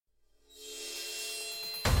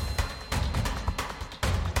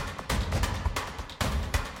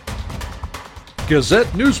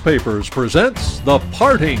Gazette Newspapers presents the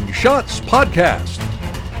Parting Shots Podcast.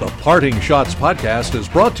 The Parting Shots Podcast is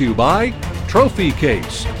brought to you by Trophy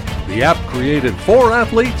Case, the app created for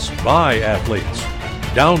athletes by athletes.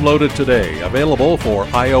 Download it today, available for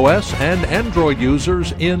iOS and Android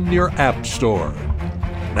users in your app store.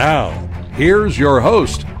 Now, here's your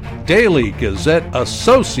host, Daily Gazette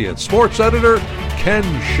Associate Sports Editor, Ken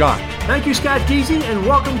Schott. Thank you, Scott Geezy, and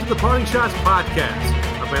welcome to the Parting Shots Podcast.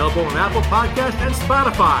 Available on Apple Podcasts and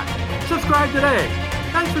Spotify. Subscribe today.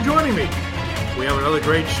 Thanks for joining me. We have another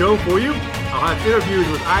great show for you. I'll have interviews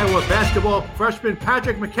with Iowa basketball freshman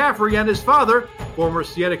Patrick McCaffrey and his father, former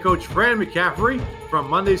Siena coach Fran McCaffrey, from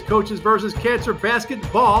Monday's Coaches vs. Cancer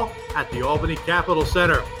basketball at the Albany Capitol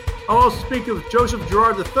Center. I'll also speak with Joseph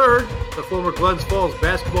Girard III, the former Glens Falls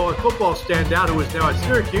basketball and football standout who is now at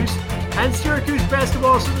Syracuse, and Syracuse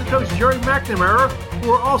basketball assistant coach Jerry McNamara,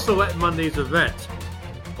 who are also at Monday's event.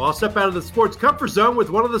 I'll step out of the sports comfort zone with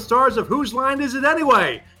one of the stars of Whose Line Is It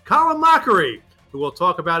Anyway?, Colin Mochrie, who will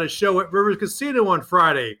talk about his show at Rivers Casino on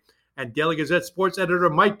Friday. And Daily Gazette sports editor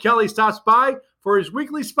Mike Kelly stops by for his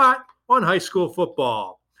weekly spot on high school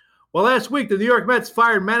football. Well, last week, the New York Mets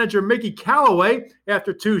fired manager Mickey Callaway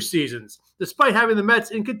after 2 seasons, despite having the Mets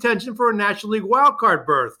in contention for a National League wildcard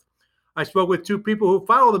berth. I spoke with 2 people who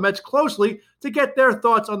follow the Mets closely to get their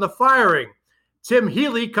thoughts on the firing. Tim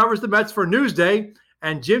Healy covers the Mets for Newsday,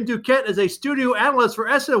 and Jim Duquette is a studio analyst for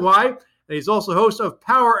SNY, and he's also host of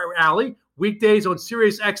Power Alley, weekdays on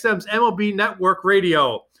Sirius XM's MLB Network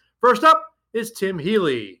Radio. First up is Tim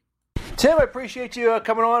Healy. Tim, I appreciate you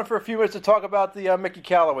coming on for a few minutes to talk about the Mickey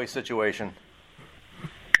Callaway situation.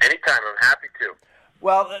 Anytime, I'm happy to.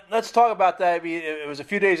 Well, let's talk about that. I mean, it was a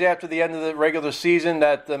few days after the end of the regular season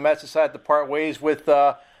that the Mets decided to part ways with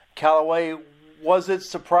Callaway. Was it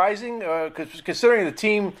surprising? Considering the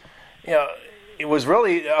team, it was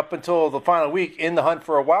really up until the final week in the hunt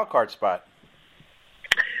for a wild card spot.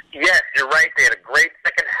 Yes, you're right. They had a great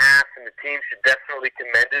second half, and the team should definitely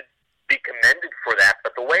be commended for that.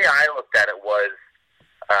 But the way I looked at it was,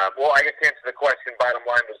 I guess to answer the question, bottom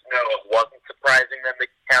line was no, it wasn't surprising that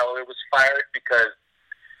Mickey Callaway was fired because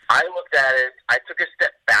I looked at it, I took a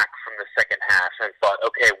step back from the second half and thought,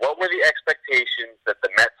 okay, what were the expectations that the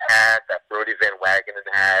Mets had, that Brody Van Wagenen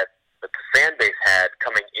had, that the fan base had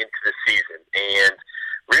coming into the season? And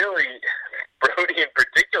really, Brody in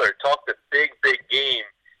particular talked a big, big game,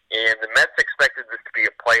 and the Mets expected this to be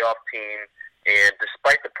a playoff team, and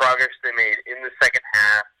despite the progress they made in the second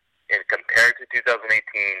half and compared to 2018,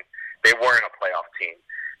 they weren't a playoff team.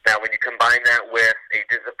 Now, when you combine that with a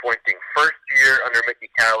disappointing first year under Mickey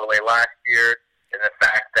Callaway last year, and the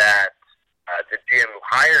fact that the GM who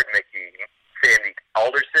hired Mickey, Sandy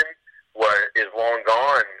Alderson, is long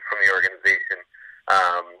gone from the organization,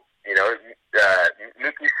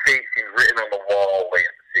 Mickey's face is written on the wall late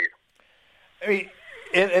in the season. I mean,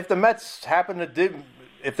 if the Mets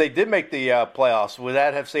if they did make the playoffs, would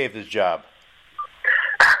that have saved his job?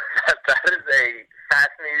 That is a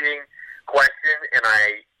fascinating question, and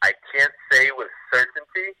I can't say with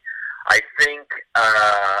certainty. I think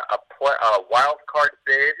a wild card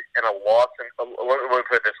bid and a loss, let me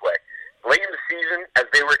put it this way. Late in the season, as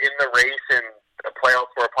they were in the race and the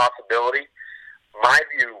playoffs were a possibility, my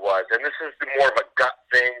view was, and this is more of a gut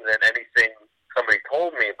thing than anything somebody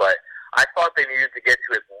told me, but I thought they needed to get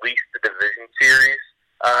to at least the division series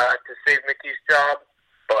to save Mickey's job,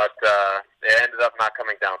 but it ended up not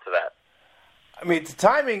coming down to that. I mean, the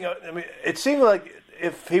timing, it seemed like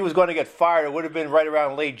if he was going to get fired, it would have been right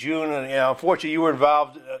around late June, and unfortunately you were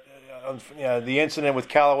involved the incident with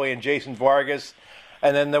Callaway and Jason Vargas,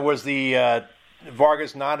 and then there was the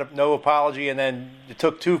Vargas no apology, and then it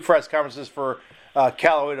took 2 press conferences for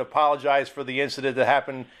Callaway to apologize for the incident that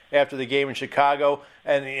happened after the game in Chicago.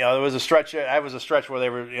 And there was a stretch. That was a stretch where they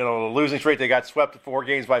were, losing streak. They got swept 4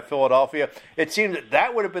 games by Philadelphia. It seemed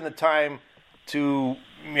that would have been the time to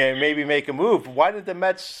maybe make a move. Why did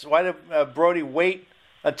Brody wait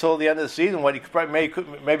until the end of the season when he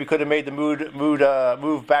maybe could have made the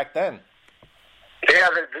move back then? Yeah,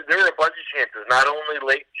 there were a bunch of chances. Not only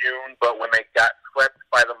late June, but when they got swept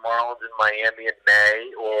by the Marlins in Miami in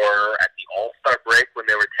May, or at the All-Star break when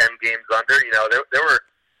they were 10 games under. There were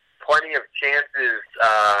plenty of chances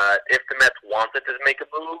if the Mets wanted to make a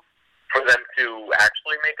move for them to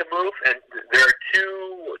actually make a move. And there are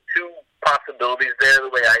two possibilities there,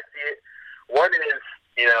 the way I see it. One is,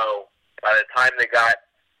 by the time they got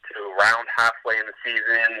to around halfway in the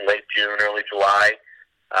season, late June, early July,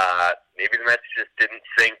 maybe the Mets just didn't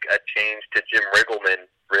think a change to Jim Riggleman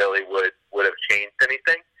really would have changed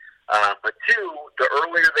anything. But 2, the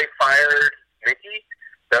earlier they fired Mickey,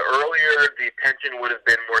 the earlier the attention would have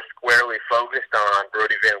been more squarely focused on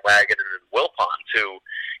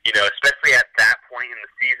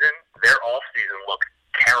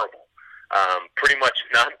Pretty much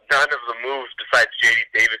none of the moves besides J.D.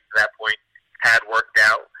 Davis to that point had worked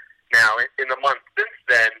out. Now, in the month since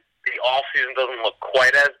then, the offseason doesn't look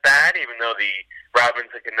quite as bad, even though the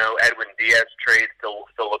Robinson Cano, Edwin Diaz trade still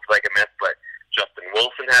looks like a mess. But Justin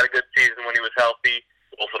Wilson had a good season when he was healthy.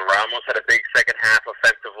 Wilson Ramos had a big second half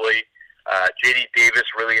offensively. J.D. Davis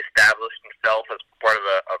really established himself as part of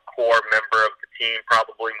a core member of the team,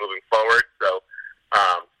 probably moving forward. So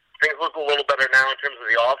things look a little better now in terms of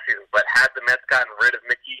the offseason. But had the Mets gotten rid of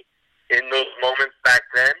Mickey in those moments back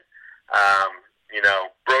then,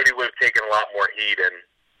 Brody would have taken a lot more heat, and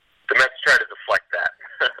the Mets tried to deflect that.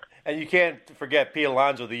 And you can't forget Pete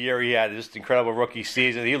Alonso, the year he had, just incredible rookie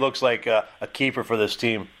season. He looks like a keeper for this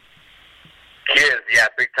team. He is, yeah,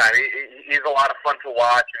 big time. He's a lot of fun to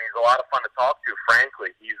watch, and he's a lot of fun to talk to, frankly.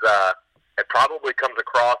 It probably comes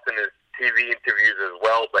across in his TV interviews as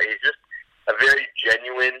well, but he's just a very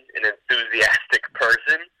genuine and enthusiastic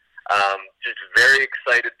person. Just very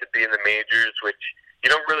excited to be in the majors, which you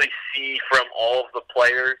don't really see from all of the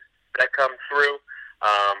players that come through.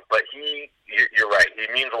 But you're right.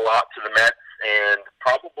 He means a lot to the Mets and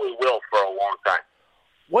probably will for a long time.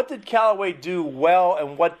 What did Callaway do well,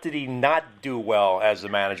 and what did he not do well as the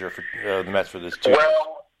manager for the Mets for this team?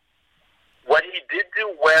 Well, what he did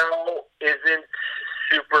do well isn't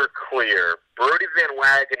super clear. Brody Van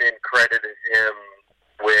Wagenen credited him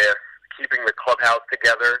with keeping the clubhouse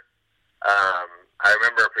together. I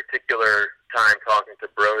remember a particular time talking to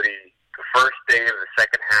Brody the first day of the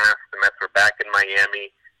second half. The Mets were back in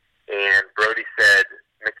Miami, and Brody said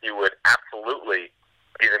Mickey would absolutely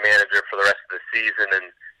be the manager for the rest of the season, and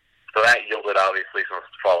so that yielded obviously some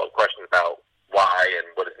follow-up questions about why and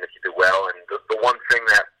what does Mickey do well. And the one thing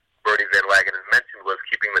that Brody Van Wagenen mentioned was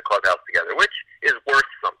keeping the clubhouse together, which is worth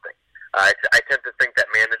something. I tend to think that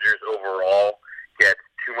managers overall get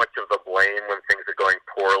too much of the blame when things are going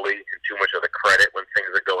poorly and too much of the credit when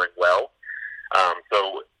things are going well.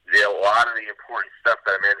 So a lot of the important stuff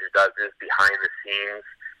that a manager does is behind the scenes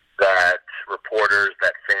that reporters,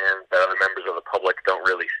 that fans, that other members of the public don't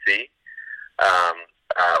really see.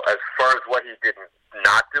 As far as what he did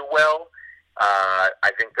not do well,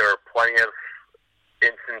 I think there are plenty of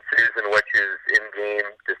instances in which his in-game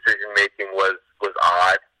decision-making was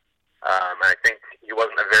odd. And I think he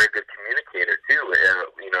wasn't a very good communicator, too,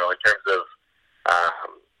 in terms of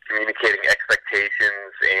communicating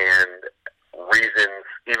expectations and reasons,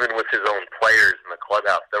 even with his own players in the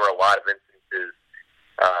clubhouse. There were a lot of instances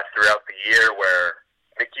throughout the year where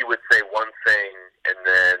Mickey would say one thing and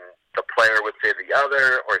then the player would say the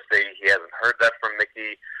other, or say he hasn't heard that from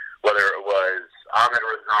Mickey, whether it was Ahmed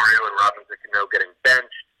Rosario and Robinson Cano getting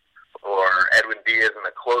benched, or Edwin Diaz in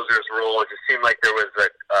the closer's role. It just seemed like there was a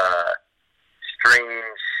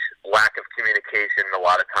strange lack of communication a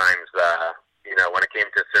lot of times, when it came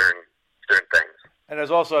to certain things. And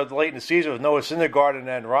there's also late in the season with Noah Syndergaard and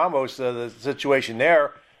then Ramos, the situation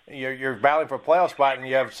there. You're battling for a playoff spot, and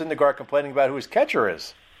you have Syndergaard complaining about who his catcher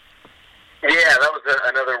is. Yeah, that was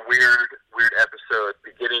another weird episode,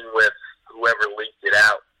 beginning with whoever leaked it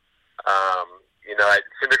out.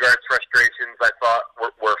 Syndergaard's frustrations, I thought,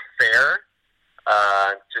 were fair,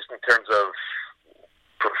 just in terms of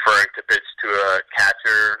preferring to pitch to a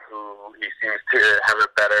catcher who he seems to have a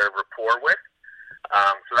better rapport with.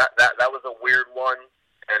 So that was a weird one.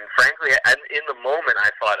 And frankly, in the moment, I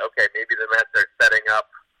thought, okay, maybe the Mets are setting up,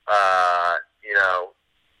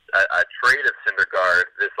 a trade of Syndergaard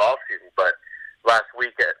this offseason. But last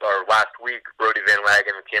week, Brody Van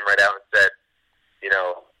Wagenen came right out and said,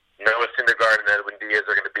 Noah Syndergaard and Edwin Diaz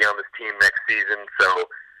are going to be on this team next season. So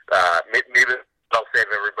maybe I'll save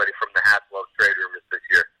everybody from the Hasselhoff trade rumors this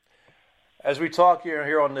year. As we talk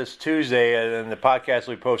here on this Tuesday, and the podcast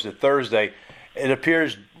we posted Thursday, it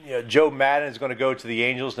appears Joe Madden is going to go to the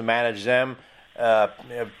Angels to manage them.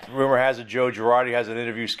 Rumor has it Joe Girardi has an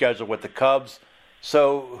interview scheduled with the Cubs.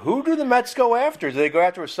 So who do the Mets go after? Do they go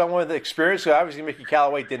after someone with experience? Obviously, Mickey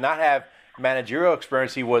Callaway did not have managerial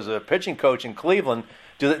experience. He was a pitching coach in Cleveland.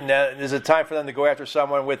 Is it time for them to go after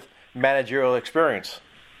someone with managerial experience?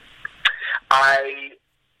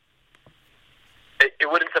 It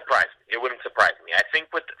wouldn't surprise me. It wouldn't surprise me. I think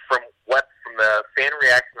from the fan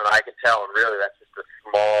reaction that I could tell, and really that's just a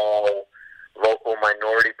small local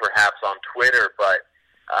minority perhaps on Twitter, but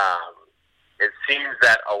it seems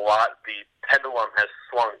that the pendulum has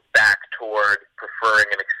swung back toward preferring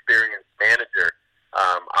an experienced manager.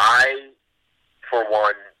 I, for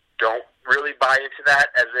one, don't really buy into that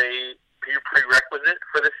as a prerequisite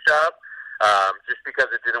for this job. Just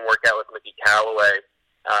because it didn't work out with Mickey Callaway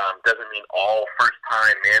doesn't mean all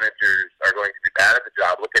first-time managers are going to be bad at the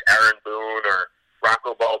job. Look at Aaron Boone or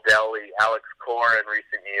Rocco Baldelli, Alex Cora in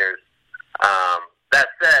recent years. That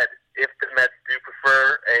said, if the Mets do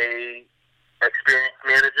prefer a experienced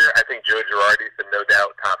manager, I think Joe Girardi is the no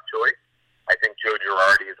doubt top choice. I think Joe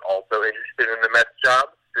Girardi is also interested in the Mets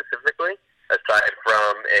job specifically, aside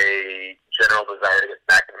from a general desire to get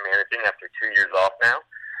back into managing after 2 years off now.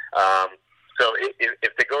 So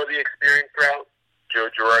if they go the experience route, Joe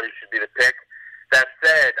Girardi should be the pick. That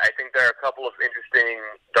said, I think there are a couple of interesting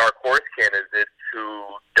dark horse candidates who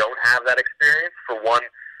don't have that experience. For one,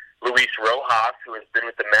 Luis Rojas, who has been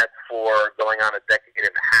with the Mets for going on a decade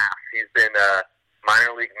and a half. He's been a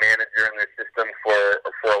minor league manager in their system for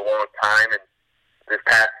a long time, and this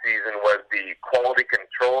past season was the quality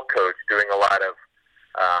control coach, doing a lot of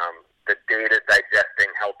the data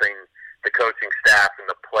digesting, helping the coaching staff and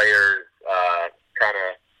the players kind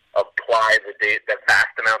of apply the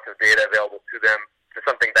vast amounts of data available to them to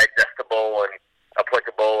something digestible and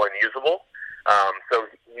applicable and usable. So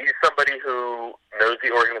he's somebody who knows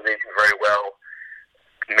the organization very well,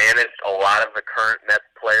 managed a lot of the current Mets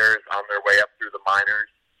players on their way up through the minors,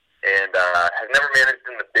 and has never managed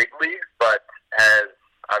in the big leagues, but has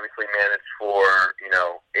obviously managed for,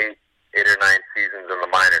 8 or 9 seasons in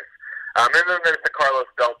the minors. And then there's the Carlos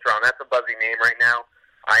Beltran. That's a buzzy name right now.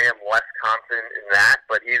 I am less confident in that,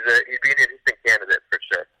 but he'd be an interesting candidate for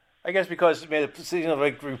sure. I guess because the season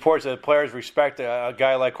reports that players respect a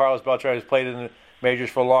guy like Carlos Beltran who's played in the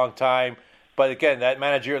majors for a long time. But again, not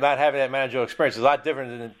having that managerial experience is a lot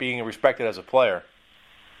different than being respected as a player.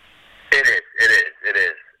 It is.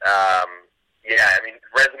 Yeah, I mean,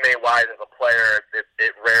 resume-wise as a player,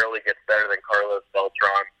 it rarely gets better than Carlos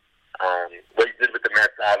Beltran. What he did with the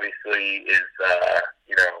Mets obviously is,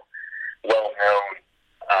 well known.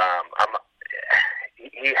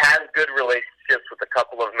 He has good relationships with a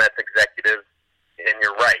couple of Mets executives, and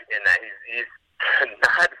you're right in that he's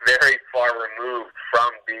not very far removed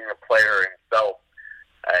from being a player himself.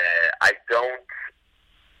 I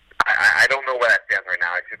don't know where that stands right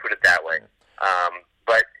now. I should put it that way.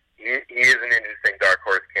 But he is an interesting dark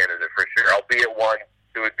horse candidate for sure, albeit one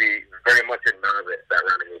who would be very much a novice at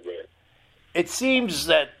running a game. It seems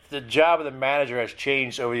that the job of the manager has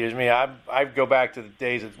changed over the years. I mean, I go back to the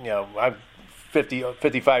days of, I'm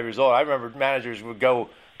 55 years old. I remember managers would go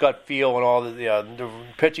gut feel and all the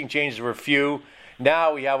pitching changes were few.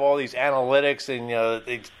 Now we have all these analytics, and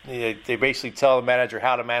they basically tell the manager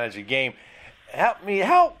how to manage a game.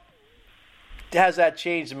 How has that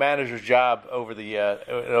changed the manager's job over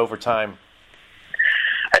time?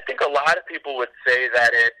 I think a lot of people would say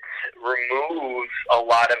that it removes a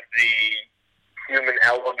lot of the human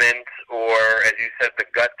element, or as you said, the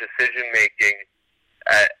gut decision making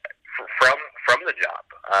from the job.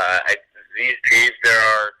 These days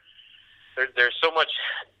there's so much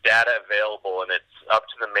data available, and it's up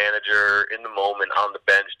to the manager in the moment on the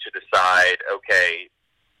bench to decide, okay,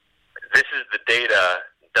 this is the data.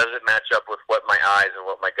 Does it match up with what my eyes and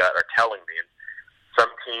what my gut are telling me? And some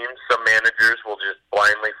teams, some managers will just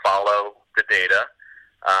blindly follow the data,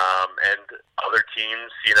 and other teams,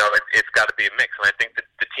 it's got to be a mix. And I think that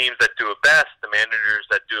the teams that do it best, the managers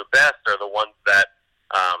that do it best, are the ones that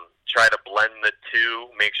try to blend the two,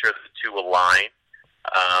 make sure that the two align.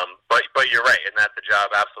 But you're right, and that the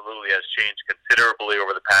job absolutely has changed considerably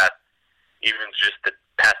over the past, even just the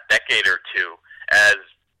past decade or two, as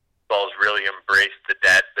baseball's really embraced the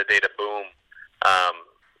data boom.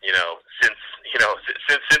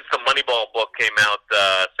 Since the Moneyball book came out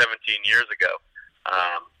 17 years ago.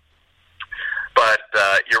 But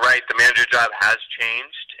you're right, the manager job has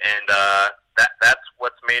changed, and that's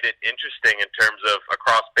what's made it interesting in terms of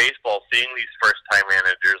across baseball, seeing these first-time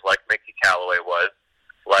managers like Mickey Callaway was,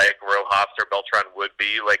 like Rojas or Beltran would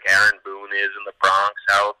be, like Aaron Boone is in the Bronx,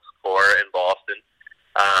 Alex Cora in Boston.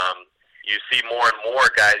 You see more and more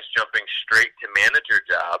guys jumping straight to manager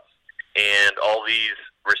jobs, and all these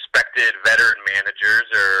respected veteran managers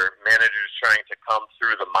or managers trying to come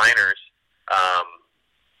through the minors.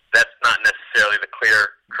 That's not necessarily the clear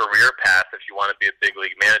career path if you want to be a big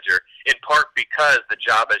league manager, in part because the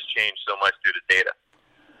job has changed so much due to data.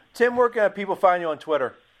 Tim, where can people find you on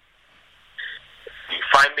Twitter? You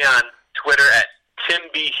can find me on Twitter at Tim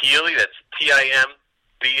B. Healy. That's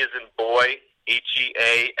T-I-M-B as in boy,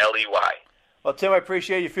 H-E-A-L-E-Y. Well, Tim, I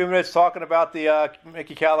appreciate you a few minutes talking about the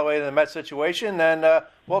Mickey Callaway and the Mets situation, and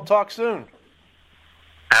we'll talk soon.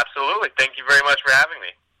 Absolutely. Thank you very much for having me.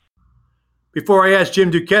 Before I asked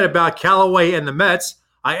Jim Duquette about Callaway and the Mets,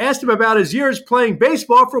 I asked him about his years playing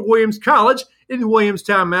baseball for Williams College in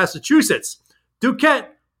Williamstown, Massachusetts. Duquette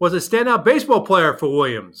was a standout baseball player for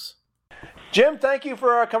Williams. Jim, thank you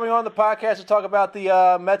for coming on the podcast to talk about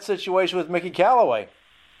the Mets situation with Mickey Callaway.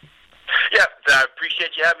 Yeah, I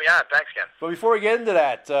appreciate you having me on. Thanks, Ken. But before we get into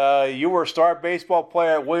that, you were a star baseball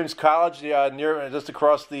player at Williams College, near just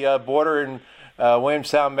across the border in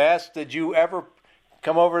Williamstown, Mass. Did you ever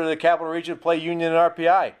come over to the Capital Region to play Union and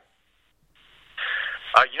RPI?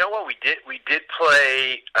 You know what we did? We did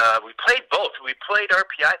play. We played both. We played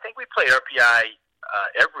RPI. I think we played RPI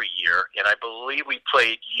every year, and I believe we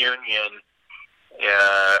played Union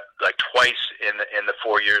like twice in the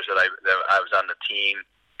 4 years that I was on the team.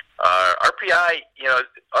 RPI,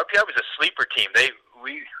 RPI was a sleeper team.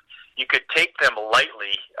 You could take them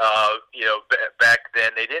lightly. Back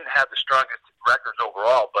then they didn't have the strongest records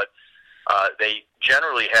overall, but they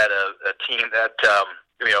generally had a team that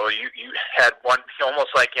you had one, almost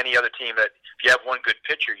like any other team, that if you have one good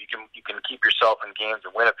pitcher, you can keep yourself in games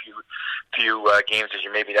and win a few games that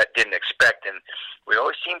you maybe didn't expect. And we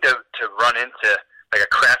always seemed to run into like a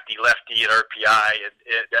crafty lefty at RPI, and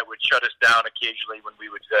that would shut us down occasionally when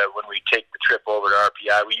we take the trip over to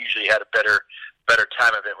RPI. We usually had a better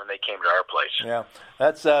time of it when they came to our place. Yeah,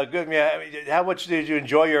 that's good. Yeah, how much did you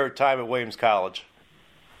enjoy your time at Williams College?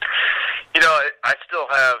 I still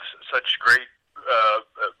have such great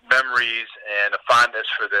memories and a fondness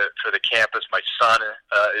for the campus. My son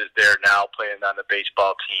is there now playing on the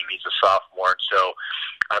baseball team. He's a sophomore, so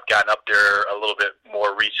I've gotten up there a little bit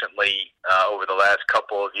more recently over the last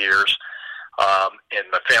couple of years. And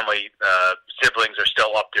my family siblings are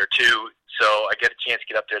still up there too, so I get a chance to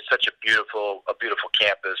get up there. It's such a beautiful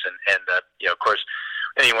campus, and of course,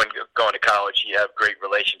 anyone going to college, you have great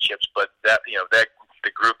relationships. But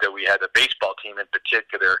the group that we had, the baseball team in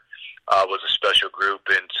particular, was a special group.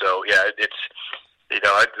 And so, yeah, it's,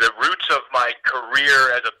 the roots of my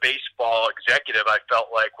career as a baseball executive, I felt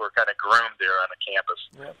like were kind of groomed there on the campus.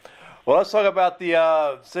 Yeah. Well, let's talk about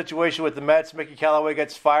the situation with the Mets. Mickey Callaway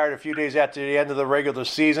gets fired a few days after the end of the regular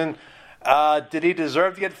season. Did he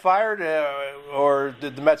deserve to get fired, or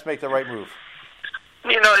did the Mets make the right move?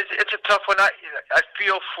 It's a tough one. I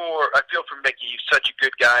feel for Mickey. He's such a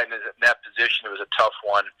good guy, and in that position, it was a tough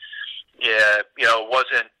one. Yeah,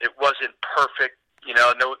 it wasn't perfect.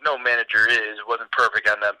 No manager is. It wasn't perfect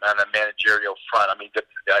on the managerial front. I mean,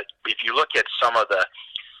 if you look at some of the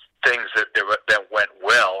things that went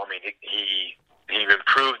well, I mean, he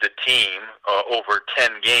improved the team over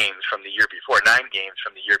 10 games from the year before, 9 games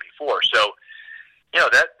from the year before. So,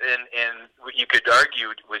 that and you could argue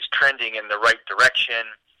was trending in the right direction,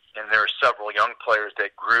 and there are several young players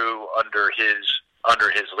that grew under his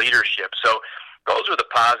leadership. So those are the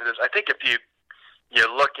positives. I think if you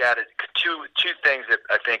look at it, two things that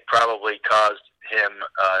I think probably caused him,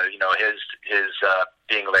 his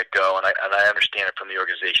being let go, and I understand it from the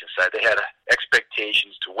organization side. They had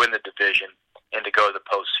expectations to win the division and to go to the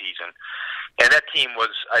postseason, and that team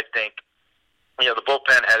was, I think, the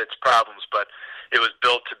bullpen had its problems, but it was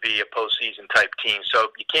built to be a postseason type team.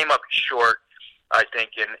 So you came up short, I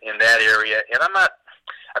think, in that area. And I'm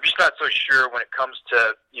just not so sure when it comes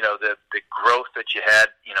to the growth that you had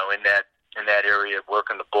in that area of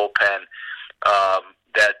working the bullpen,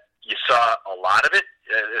 that you saw a lot of it,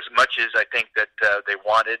 as much as I think that they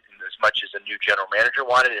wanted, and as much as the new general manager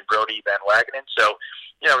wanted, and Brody Van Wagenen. So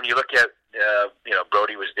when you look at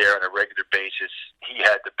Brody was there on a regular basis. He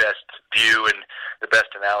had the best view and the best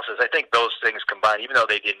analysis. I think those things combined, even though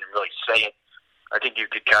they didn't really say it, I think you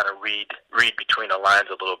could kind of read between the lines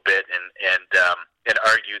a little bit and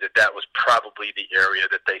argue that was probably the area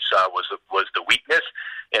that they saw was the weakness.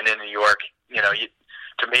 And in New York,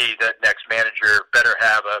 to me, that next manager better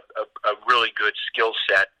have a really good skill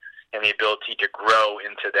set and the ability to grow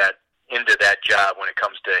into that job when it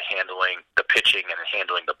comes to handling the pitching and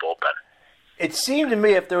handling the bullpen. It seemed to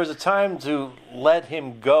me if there was a time to let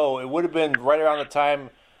him go, it would have been right around the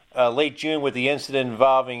time, late June, with the incident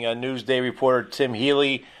involving Newsday reporter Tim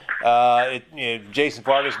Healy. Jason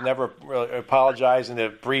Vargas never really apologized in a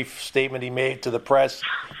brief statement he made to the press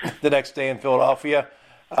the next day in Philadelphia.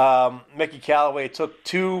 Mickey Callaway took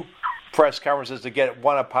 2 press conferences to get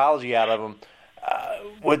one apology out of him.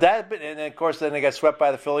 Would that have been, and of course then they got swept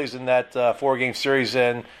by the Phillies in that 4-game series,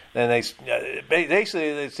 and then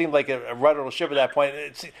it seemed like a rudderless ship at that point.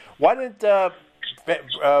 Why didn't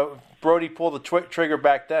Brody pull the trigger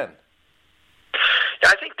back then? Yeah,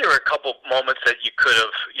 I think there were a couple moments that you could have,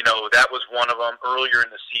 that was one of them earlier in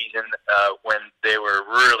the season when they were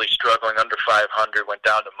really struggling under 500, went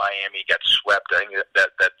down to Miami, got swept. I think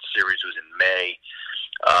that series was in May.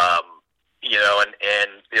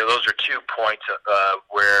 Those are 2 points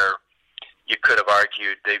where you could have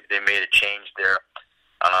argued they made a change there.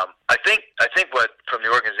 I think what from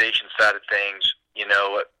the organization side of things,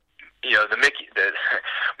 the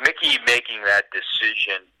Mickey making that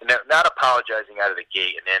decision, not apologizing out of the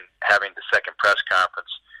gate, and then having the second press conference.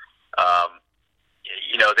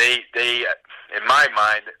 They in my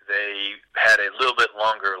mind, they had a little bit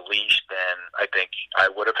longer leash than I think I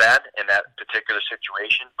would have had in that particular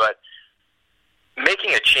situation. But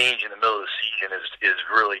making a change in the middle of the season is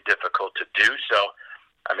really difficult to do. So,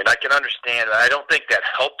 I mean, I can understand. I don't think that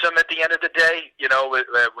helped him at the end of the day.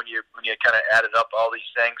 When you kind of added up all these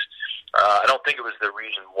things, I don't think it was the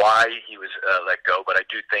reason why he was let go. But I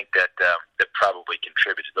do think that that probably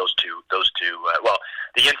contributed those two. Well,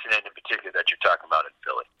 the incident in particular that you're talking about in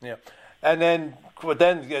Philly. Yeah. And then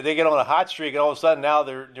they get on a hot streak, and all of a sudden now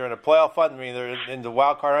they're in a playoff hunt. I mean, they're in the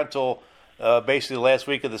wild card until basically the last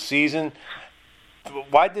week of the season.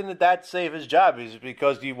 Why didn't that save his job? Is it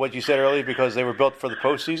because what you said earlier, because they were built for the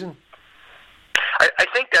postseason? I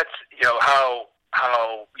think that's how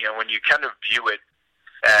when you kind of view it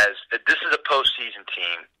as this is a postseason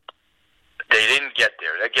team. They didn't get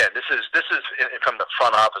there. Again, this is from the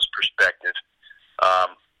front office perspective.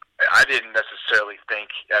 I didn't necessarily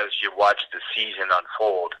think, as you watched the season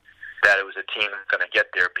unfold, that it was a team that's going to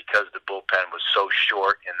get there because the bullpen was so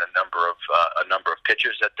short in the number of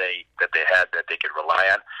pitchers that they had that they could rely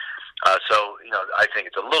on. So I think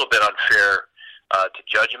it's a little bit unfair to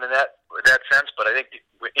judge them in that sense. But I think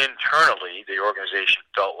internally the organization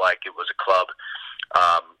felt like it was a club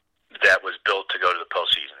that was built to go to the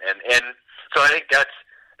postseason, and so I think that's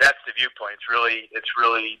the viewpoint. It's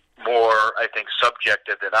really more, I think,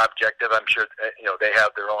 subjective than objective. I'm sure they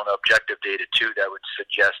have their own objective data too that would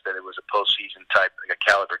suggest that it was a postseason type, like a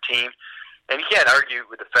caliber team. And you can't argue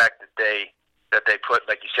with the fact that they put,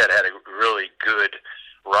 like you said, had a really good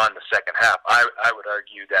run the second half. I would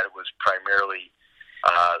argue that it was primarily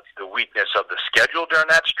the weakness of the schedule during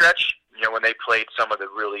that stretch. When they played some of the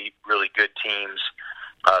really, really good teams,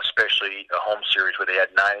 especially a home series where they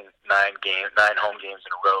had nine home games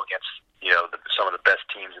in a row against some of the best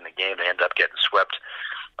teams in the game. They ended up getting swept.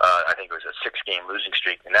 I think it was a 6-game losing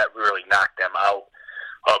streak, and that really knocked them out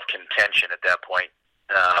of contention at that point.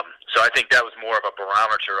 So I think that was more of a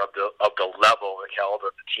barometer of the level, the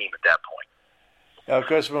caliber of the team at that point. Of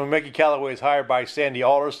course, when Mickey Callaway was hired by Sandy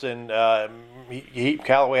Alderson,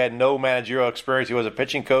 Callaway had no managerial experience. He was a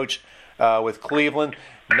pitching coach with Cleveland.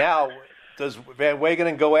 Now, does Van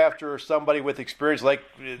Wagenen go after somebody with experience like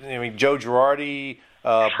Joe Girardi,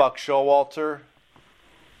 Buck Showalter?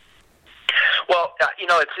 Well,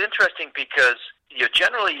 it's interesting because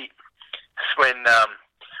generally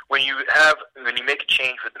when you make a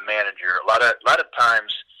change with the manager, a lot of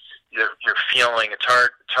times you're feeling it's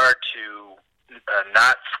hard to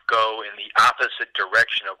not go in the opposite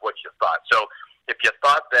direction of what you thought. So if you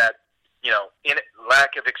thought that in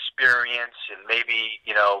lack of experience and maybe,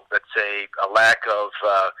 let's say a lack of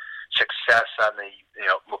success on the,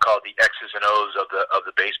 we'll call it the X's and O's of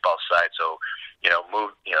the baseball side. So,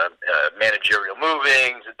 managerial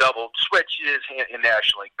movings, double switches in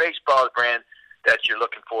National League Baseball, the brand that you're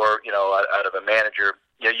looking for, out of a manager.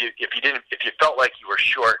 If you felt like you were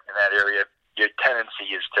short in that area, your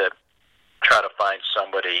tendency is to try to find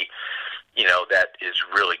somebody, that is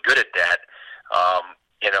really good at that.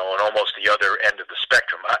 On almost the other end of the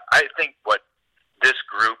spectrum. I think what this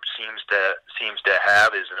group seems to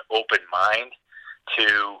have is an open mind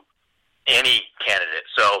to any candidate.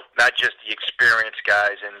 So not just the experienced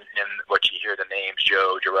guys and what you hear the names,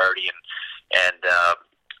 Joe Girardi and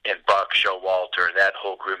Buck Showalter, that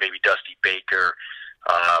whole group, maybe Dusty Baker,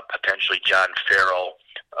 potentially John Farrell,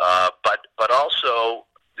 but also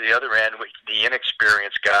the other end, the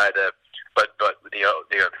inexperienced guy, but the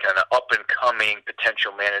kind of up and coming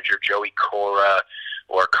potential manager, Joey Cora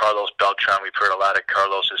or Carlos Beltran. We've heard a lot of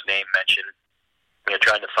Carlos's name mentioned.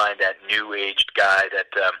 Trying to find that new aged guy that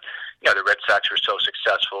the Red Sox were so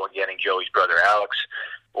successful in getting Joey's brother Alex,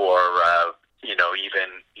 or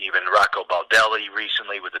even Rocco Baldelli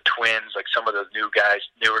recently with the Twins, like some of those newer guys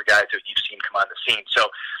that you've seen come on the scene. So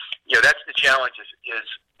that's the challenge is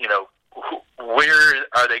where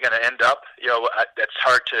are they going to end up? That's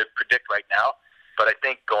hard to predict right now. But I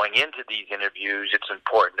think going into these interviews, it's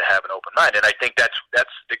important to have an open mind, and I think that's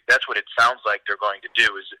what it sounds like they're going to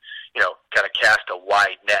do is, kind of cast a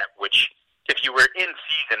wide net. Which, if you were in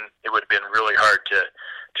season, it would have been really hard to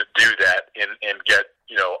do that and get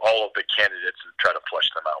all of the candidates and try to flush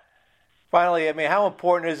them out. Finally, how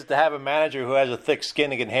important is it to have a manager who has a thick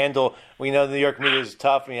skin and can handle? We know the New York media is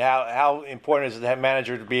tough. How important is it to have a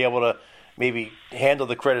manager to be able to maybe handle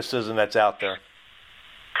the criticism that's out there?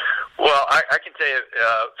 Well, I can tell you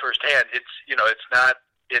firsthand, it's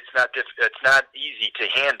it's not easy to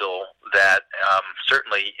handle that,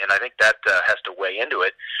 certainly, and I think that has to weigh into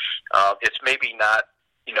it. It's maybe not,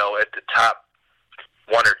 at the top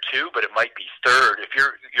 1 or 2, but it might be third. If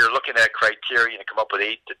you're looking at criteria and come up with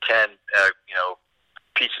 8 to 10,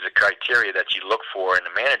 pieces of criteria that you look for in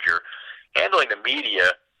a manager, handling the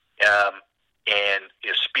media, and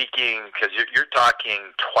speaking, because you're talking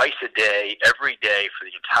twice a day, every day for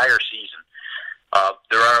the entire season.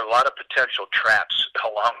 There are a lot of potential traps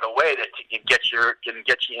along the way that can get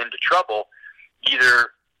you into trouble,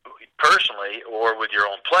 either personally or with your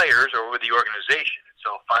own players or with the organization.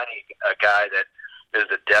 So finding a guy that is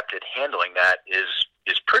adept at handling that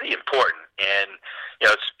is pretty important. And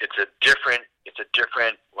it's a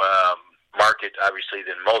different market, obviously,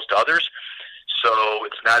 than most others. So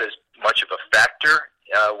it's not as much of a factor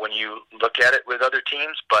when you look at it with other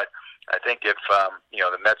teams. But I think if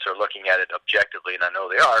the Mets are looking at it objectively, and I know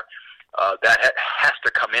they are, that has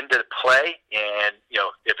to come into play. And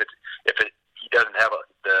if he doesn't have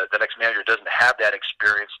the next manager doesn't have that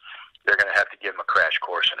experience, they're going to have to give him a crash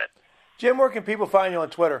course in it. Jim, where can people find you on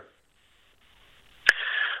Twitter?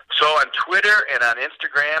 So on Twitter and on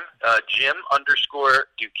Instagram,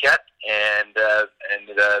 Jim_Duquette, and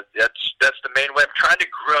that's the main way. I'm trying to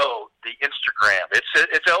grow the Instagram.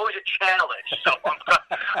 It's always a challenge. So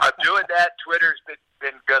I'm doing that. Twitter's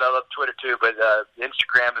been good. I love Twitter too, but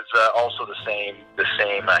Instagram is also the same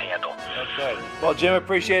handle. Okay. Well, Jim,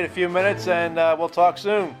 appreciate a few minutes, and we'll talk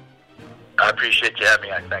soon. I appreciate you having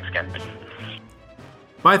me on. Thanks again.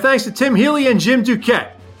 My thanks to Tim Healy and Jim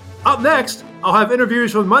Duquette. Up next, I'll have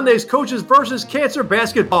interviews from Monday's Coaches versus Cancer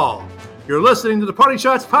Basketball. You're listening to the Parting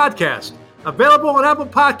Shots Podcast, available on Apple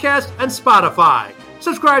Podcasts and Spotify.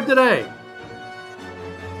 Subscribe today.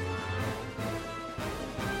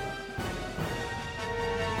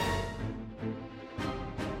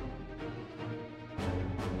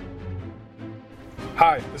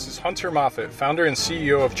 Hi, this is Hunter Moffat, founder and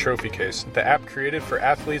CEO of Trophy Case, the app created for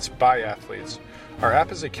athletes by athletes. Our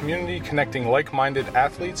app is a community connecting like-minded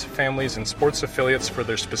athletes, families, and sports affiliates for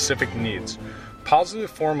their specific needs.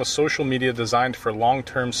 Positive form of social media designed for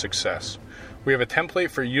long-term success. We have a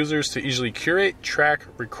template for users to easily curate, track,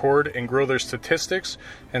 record, and grow their statistics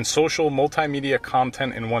and social multimedia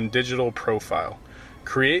content in one digital profile.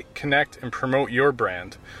 Create, connect, and promote your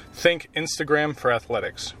brand. Think Instagram for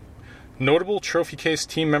athletics. Notable Trophy Case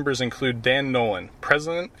team members include Dan Nolan,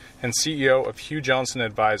 President and CEO of Hugh Johnson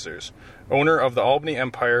Advisors, owner of the Albany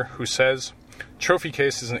Empire, who says, Trophy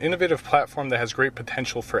Case is an innovative platform that has great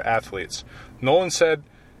potential for athletes. Nolan said,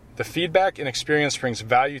 the feedback and experience brings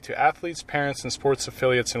value to athletes, parents, and sports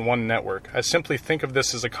affiliates in one network. I simply think of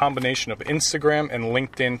this as a combination of Instagram and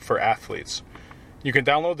LinkedIn for athletes. You can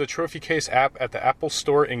download the Trophy Case app at the Apple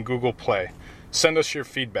Store and Google Play. Send us your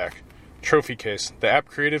feedback. Trophy Case, the app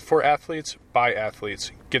created for athletes by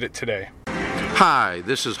athletes. Get it today. Hi,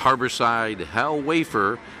 this is Harborside Hal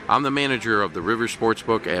Wafer. I'm the manager of the Rivers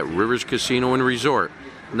Sportsbook at Rivers Casino and Resort.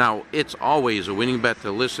 Now, it's always a winning bet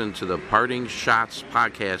to listen to the Parting Shots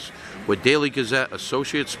podcast with Daily Gazette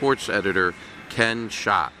Associate Sports Editor Ken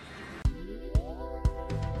Schott.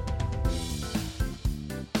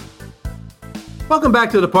 Welcome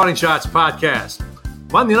back to the Parting Shots Podcast.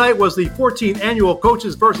 Monday night was the 14th annual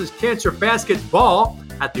Coaches versus Cancer Basketball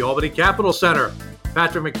at the Albany Capitol Center.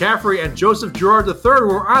 Patrick McCaffrey and Joseph Girard III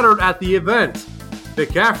were honored at the event.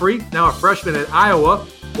 McCaffrey, now a freshman at Iowa,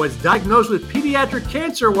 was diagnosed with pediatric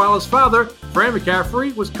cancer while his father, Fran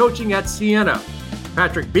McCaffrey, was coaching at Siena.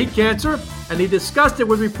 Patrick beat cancer, and he discussed it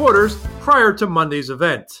with reporters prior to Monday's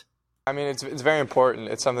event. I mean, it's very important.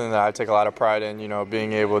 It's something that I take a lot of pride in,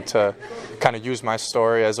 being able to kind of use my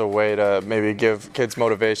story as a way to maybe give kids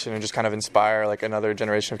motivation and just kind of inspire like another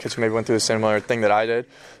generation of kids who maybe went through a similar thing that I did.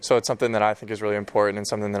 So it's something that I think is really important and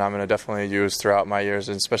something that I'm going to definitely use throughout my years,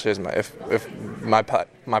 and especially as if my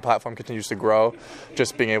platform continues to grow,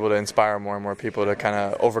 just being able to inspire more and more people to kind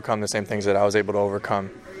of overcome the same things that I was able to overcome.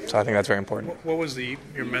 So I think that's very important. What was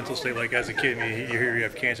your mental state like as a kid? I mean, you hear you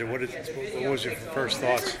have cancer. What was your first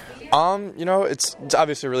thoughts? It's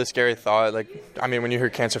obviously a really scary thought. Like, I mean, when you hear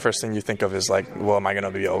cancer, first thing you think of is like, well, am I gonna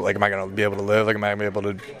be able to live? Like, am I gonna be able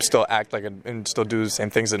to still act like and still do the same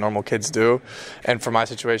things that normal kids do? And for my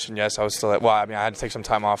situation, yes, I was still I had to take some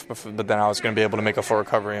time off, but then I was gonna be able to make a full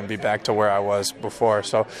recovery and be back to where I was before.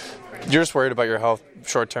 So you're just worried about your health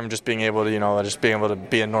short term, just being able to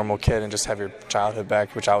be a normal kid and just have your childhood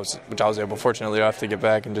back, which I was able, fortunately, enough to get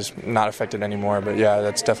back and just not affected anymore. But yeah,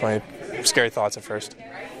 that's definitely scary thoughts at first.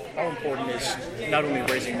 how important is not only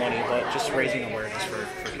raising money, but just raising awareness for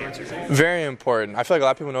cancer? Very important. I feel like a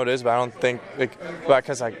lot of people know what it is, but I don't think,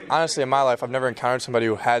 because honestly in my life I've never encountered somebody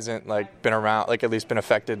who hasn't been around, at least been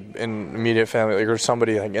affected in immediate family, or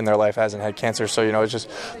somebody in their life hasn't had cancer. So it's just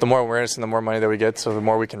the more awareness and the more money that we get, so the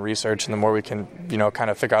more we can research and the more we can kind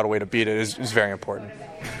of figure out a way to beat it is very important.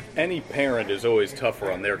 Any parent is always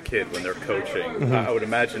tougher on their kid when they're coaching. Mm-hmm. I would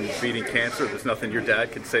imagine beating cancer, there's nothing your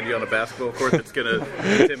dad can say to you on a basketball court that's going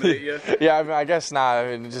to intimidate you. Yeah, I guess not.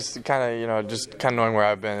 Just kind of knowing where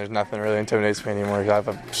I've been, there's nothing really intimidates me anymore.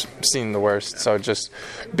 I've seen the worst, so just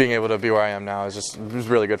being able to be where I am now is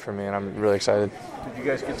really good for me, and I'm really excited. Did you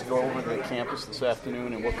guys get to go over to the campus this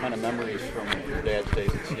afternoon, and what kind of memories from your dad's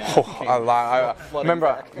days? A lot. I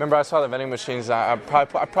remember I saw the vending machines. I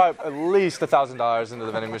probably at least $1,000 into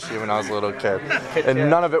the vending machine when I was a little kid,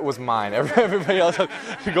 and none of it was mine. Everybody else would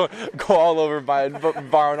go all over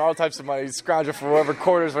borrowing all types of money, scrounging for whatever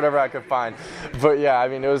quarters, whatever I could find. But yeah,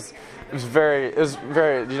 it was very,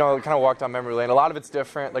 kind of walked down memory lane. A lot of it's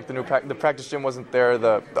different. Like the practice gym wasn't there.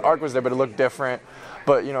 The arc was there, but it looked different.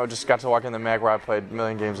 But just got to walk in the MAG where I played a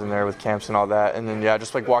million games in there with camps and all that. And then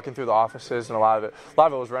just walking through the offices, and a lot of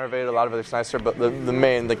it was renovated. A lot of it's nicer, but the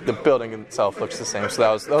main the building itself looks the same. So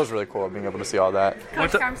that was really cool being able to see all that.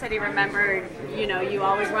 Coach Storm said he remembered you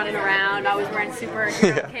always running around, always wearing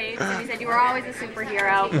superhero capes, and he said you were always a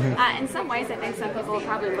superhero. Mm-hmm. In some ways, I think some people will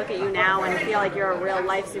probably look at you now and feel like you're a real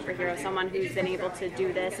life superhero, someone who's been able to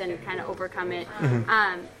do this and kind of overcome it.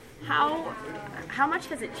 Mm-hmm. How much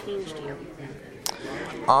has it changed you?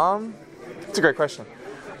 It's a great question.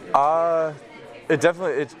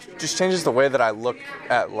 It just changes the way that I look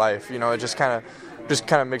at life. It just kind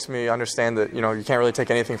of makes me understand that you can't really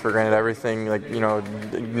take anything for granted. Everything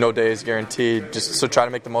no day is guaranteed. So try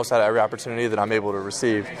to make the most out of every opportunity that I'm able to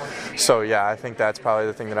receive. So yeah, I think that's probably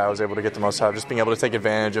the thing that I was able to get the most out of, just being able to take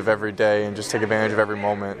advantage of every day and just take advantage of every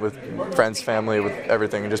moment with friends, family, with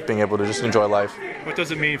everything, and just being able to just enjoy life. What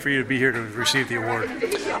does it mean for you to be here to receive the award?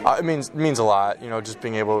 It means a lot. Just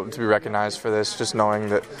being able to be recognized for this, just knowing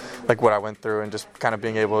that what I went through, and just kind of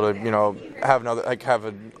being able to have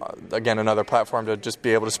another platform to just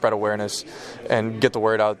be able to spread awareness and get the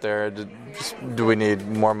word out there. Do we need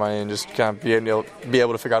more money, and just kind of be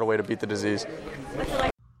able to figure out a way to beat the disease.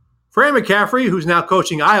 Fran McCaffrey, who's now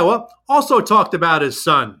coaching Iowa, also talked about his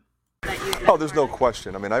son. Oh, there's no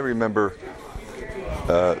question. I remember,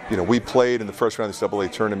 we played in the first round of the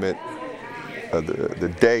NCAA tournament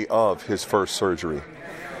the day of his first surgery,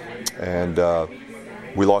 and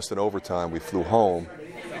we lost in overtime. We flew home,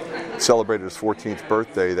 celebrated his 14th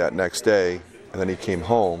birthday that next day, and then he came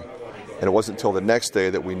home, and it wasn't until the next day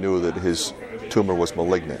that we knew that his tumor was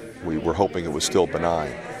malignant. We were hoping it was still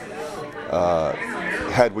benign.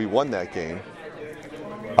 Had we won that game,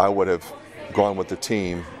 I would have gone with the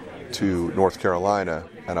team to North Carolina,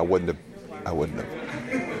 and I wouldn't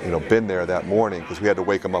have been there that morning, because we had to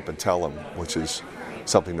wake him up and tell him, which is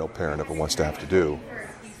something no parent ever wants to have to do.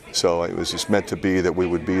 So it was just meant to be that we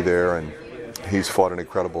would be there, and he's fought an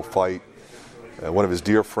incredible fight. One of his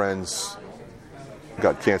dear friends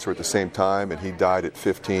got cancer at the same time, and he died at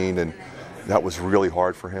 15, and that was really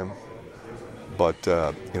hard for him. But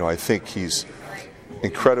I think he's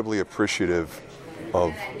incredibly appreciative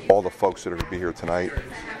of all the folks that are going to be here tonight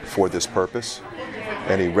for this purpose,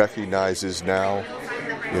 and he recognizes now,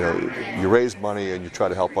 you raise money and you try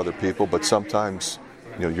to help other people, but sometimes,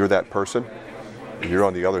 you're that person, you're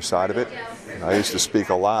on the other side of it. And I used to speak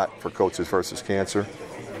a lot for Coaches versus Cancer.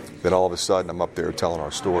 Then all of a sudden, I'm up there telling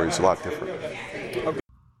our story. It's a lot different.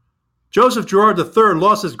 Joseph Girard III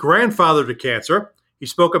lost his grandfather to cancer. He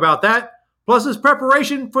spoke about that, plus his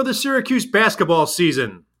preparation for the Syracuse basketball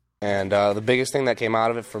season. And the biggest thing that came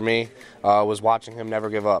out of it for me was watching him never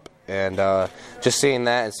give up. And just seeing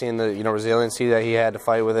that and seeing the resiliency that he had to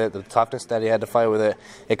fight with it, the toughness that he had to fight with it,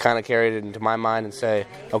 it kind of carried it into my mind and say,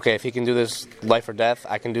 okay, if he can do this life or death,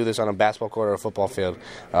 I can do this on a basketball court or a football field.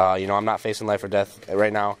 I'm not facing life or death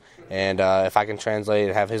right now. And if I can translate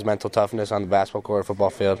and have his mental toughness on the basketball court or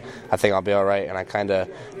football field, I think I'll be all right. And I kind of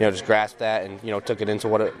just grasped that and took it into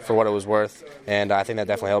for what it was worth. And I think that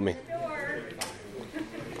definitely helped me.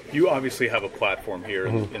 You obviously have a platform here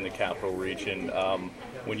in the Capital Region.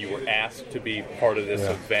 When you were asked to be part of this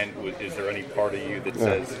event, is there any part of you that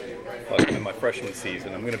says, in my freshman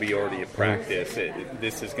season, I'm going to be already at practice.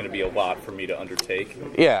 This is going to be a lot for me to undertake.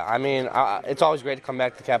 Yeah, I mean, it's always great to come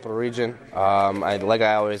back to the Capital Region. Like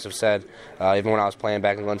I always have said, even when I was playing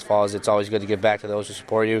back in Glens Falls, it's always good to give back to those who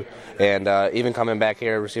support you. And even coming back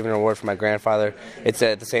here, receiving an award from my grandfather, it's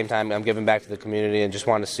at the same time I'm giving back to the community and just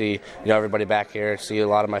want to see everybody back here, see a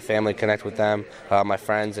lot of my family, connect with them, my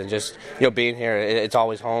friends, and just being here. It's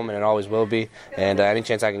always home and it always will be. And any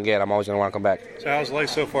chance I can get, I'm always going to want to come back. So how's life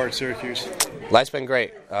so far at Syracuse? Life's been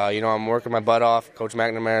great. I'm working my butt off. Coach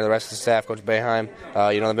McNamara, the rest of the staff, Coach Boeheim,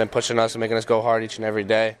 they've been pushing us and making us go hard each and every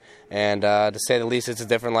day. And to say the least, it's a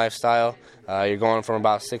different lifestyle. You're going from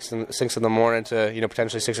about 6 in the morning to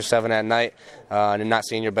potentially 6 or 7 at night, and you're not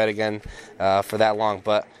seeing your bed again for that long.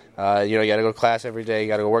 But you got to go to class every day. You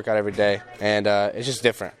got to go work out every day, and it's just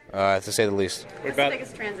different, to say the least. What's the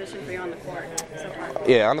biggest transition for you on the court so far?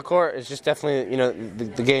 Yeah, on the court, it's just definitely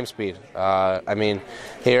the game speed. I mean,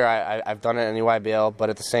 here I've done it in EYBL, but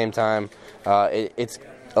at the same time, it's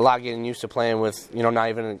a lot getting used to playing with, not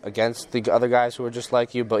even against the other guys who are just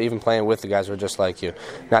like you, but even playing with the guys who are just like you.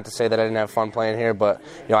 Not to say that I didn't have fun playing here, but,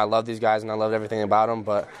 I love these guys and I loved everything about them,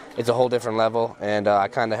 but it's a whole different level, and I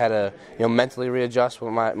kind of had to, mentally readjust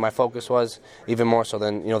what my focus was, even more so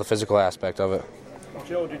than, the physical aspect of it.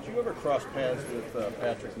 Joe, did you ever cross paths with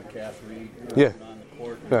Patrick McCaffrey? Yeah. On the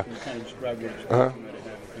court? Yeah. Can you kind of describe your experience you might have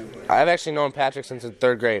had with him? I've actually known Patrick since the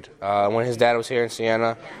 3rd grade. When his dad was here in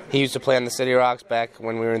Siena, he used to play on the City Rocks back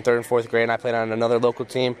when we were in 3rd and 4th grade, and I played on another local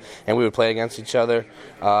team, and we would play against each other.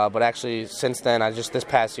 But actually, since then, this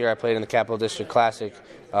past year, I played in the Capital District Classic,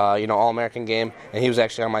 All-American game, and he was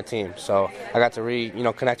actually on my team. So I got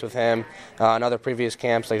to connect with him in other previous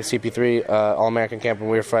camps, like the CP3 All-American camp when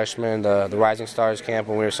we were freshmen, the Rising Stars camp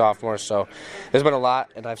when we were sophomores. So there's been a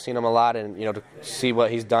lot, and I've seen him a lot, and to see what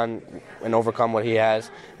he's done and overcome what he has,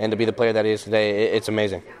 and to be the player that he is today, it's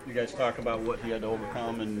amazing. You guys talk about what he had to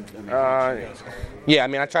overcome and yeah, I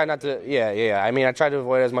mean, I try not to. Yeah. I mean, I try to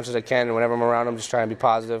avoid it as much as I can, and whenever I'm around him, just try and be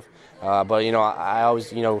positive. But I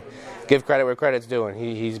always give credit where credit's due. And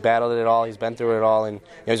he's battled it all. He's been through it all, and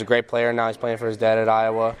he's a great player. Now he's playing for his dad at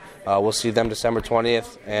Iowa. We'll see them December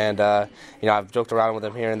 20th, and I've joked around with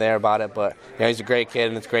him here and there about it. But he's a great kid,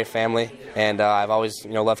 and it's a great family, and I've always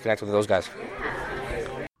loved connecting with those guys.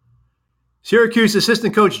 Syracuse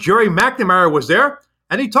assistant coach Jerry McNamara was there,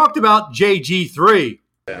 and he talked about JG3.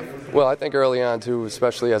 Well, I think early on, too,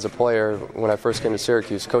 especially as a player, when I first came to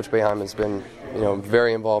Syracuse, Coach Boeheim has been,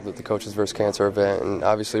 very involved with the Coaches vs. Cancer event, and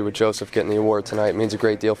obviously with Joseph getting the award tonight, it means a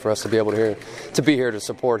great deal for us to be able to be here to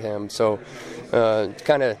support him. So,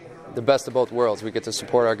 kind of the best of both worlds. We get to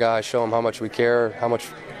support our guy, show him how much we care, how much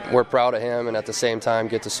we're proud of him, and at the same time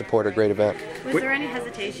get to support a great event. Was there any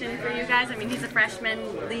hesitation for you guys? I mean, he's a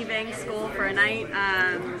freshman leaving school for a night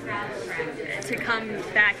to come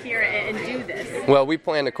back here and do this. Well, we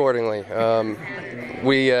planned accordingly.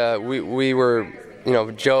 We were,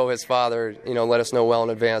 Joe, his father, let us know well in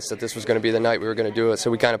advance that this was going to be the night we were going to do it. So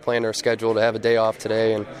we kind of planned our schedule to have a day off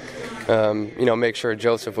today and, make sure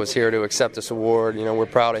Joseph was here to accept this award. We're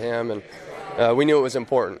proud of him, and we knew it was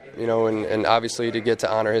important, and obviously to get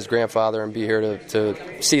to honor his grandfather and be here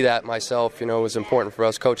to see that myself, was important for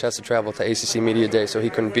us. Coach has to travel to ACC Media Day, so he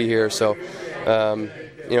couldn't be here. So,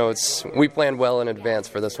 we planned well in advance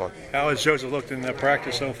for this one. How has Joseph looked in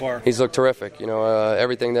practice so far? He's looked terrific.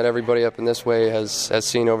 Everything that everybody up in this way has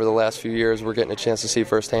seen over the last few years, we're getting a chance to see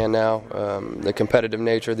firsthand now. The competitive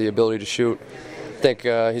nature, the ability to shoot. I think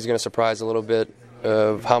he's going to surprise a little bit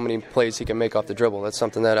of how many plays he can make off the dribble. That's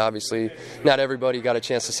something that obviously not everybody got a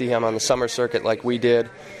chance to see him on the summer circuit like we did.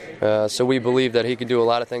 So we believe that he can do a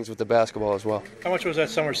lot of things with the basketball as well. How much was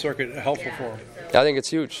that summer circuit helpful for him? I think it's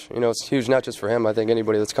huge. It's huge not just for him. I think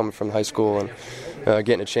anybody that's coming from high school and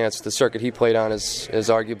getting a chance. The circuit he played on is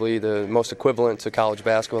arguably the most equivalent to college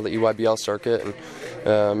basketball, the EYBL circuit. And,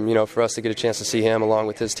 for us to get a chance to see him along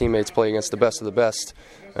with his teammates play against the best of the best,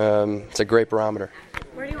 it's a great barometer.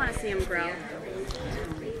 Where do you want to see him grow?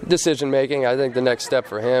 Decision making. I think the next step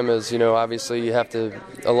for him is, obviously you have to,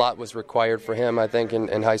 a lot was required for him, I think,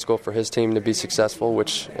 in high school for his team to be successful,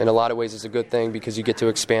 which in a lot of ways is a good thing because you get to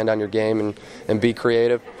expand on your game and be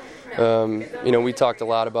creative. We talked a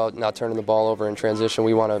lot about not turning the ball over in transition.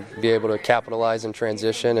 We want to be able to capitalize in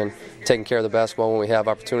transition and taking care of the basketball when we have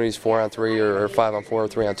opportunities 4-on-3 or 5-on-4 or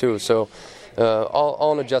 3-on-2. So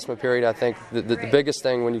all in adjustment period. I think the biggest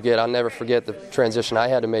thing when you get, I'll never forget the transition I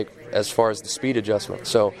had to make as far as the speed adjustment.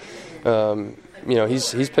 So,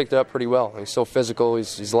 he's picked it up pretty well. He's so physical.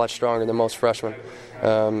 He's a lot stronger than most freshmen,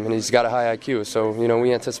 and he's got a high IQ. So,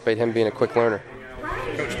 we anticipate him being a quick learner.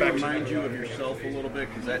 Coach remind you of yourself a little bit?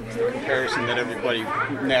 Because that's the comparison that everybody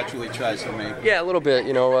naturally tries to make. Yeah, a little bit.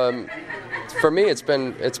 For me, it's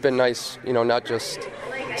been nice. Not just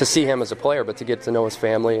to see him as a player, but to get to know his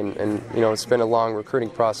family, and it's been a long recruiting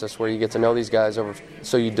process where you get to know these guys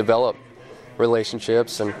so you develop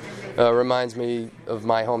relationships, and reminds me of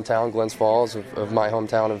my hometown, Glens Falls, of my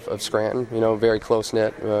hometown of Scranton. Very close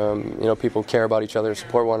knit. People care about each other,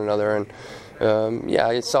 support one another, and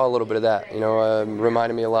I saw a little bit of that.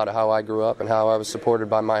 Reminded me a lot of how I grew up and how I was supported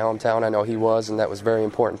by my hometown. I know he was, and that was very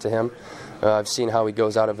important to him. I've seen how he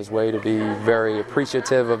goes out of his way to be very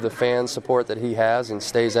appreciative of the fan support that he has and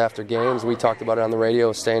stays after games. We talked about it on the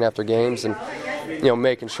radio, staying after games and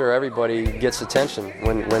making sure everybody gets attention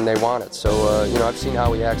when they want it. So I've seen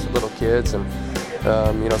how he acts with little kids, and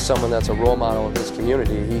someone that's a role model of his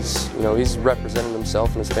community. He's represented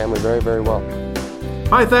himself and his family very, very well.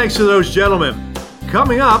 My thanks to those gentlemen.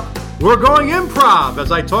 Coming up, we're going improv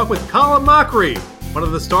as I talk with Colin Mochrie, one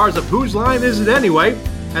of the stars of Whose Line Is It Anyway?,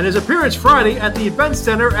 and his appearance Friday at the Event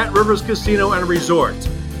Center at Rivers Casino and Resort.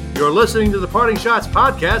 You're listening to the Parting Shots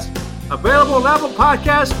podcast, available on Apple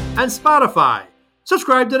Podcasts and Spotify.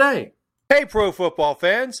 Subscribe today. Hey, pro football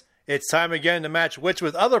fans. It's time again to match wits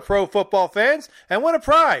with other pro football fans and win a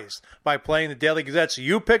prize by playing the Daily Gazette's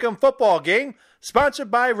You Pick'em football game, sponsored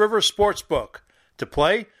by Rivers Sportsbook. To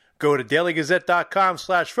play, go to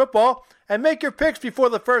dailygazette.com/football and make your picks before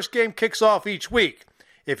the first game kicks off each week.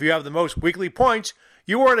 If you have the most weekly points,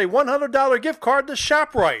 you earn a $100 gift card to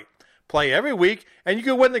ShopRite. Play every week, and you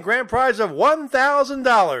can win the grand prize of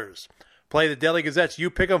 $1,000. Play the Daily Gazette's You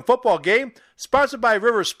Pick'em football game, sponsored by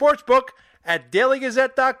Rivers Sportsbook, at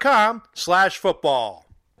dailygazette.com/football.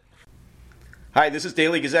 Hi, this is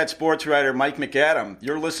Daily Gazette sports writer Mike McAdam.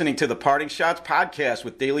 You're listening to the Parting Shots podcast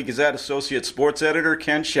with Daily Gazette Associate Sports Editor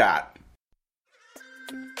Ken Schott.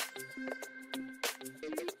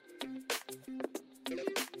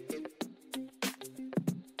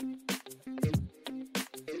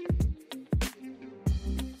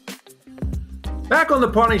 Back on the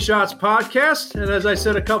Parting Shots podcast, and as I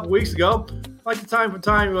said a couple weeks ago, I like to time from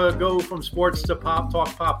time go from sports to talk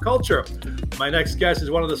pop culture. My next guest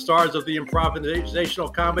is one of the stars of the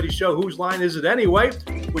improvisational comedy show Whose Line Is It Anyway?,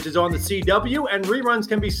 which is on the CW, and reruns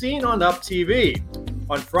can be seen on Up TV.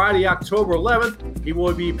 On Friday, October 11th, he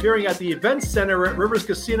will be appearing at the Event Center at Rivers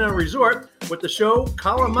Casino and Resort with the show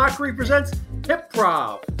Colin Mochrie Presents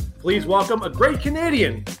Hip-Prov. Please welcome a great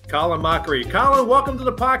Canadian, Colin Mochrie. Colin, welcome to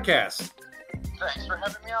the podcast. Thanks for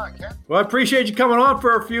having me on, Ken. Well, I appreciate you coming on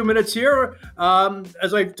for a few minutes here.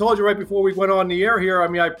 As I told you right before we went on the air here,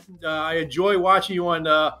 I enjoy watching you on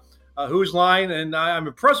Whose Line, and I'm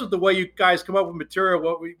impressed with the way you guys come up with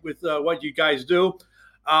material, what you guys do.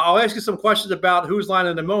 I'll ask you some questions about Whose Line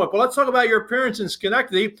in a moment, but let's talk about your appearance in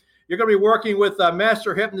Schenectady. You're going to be working with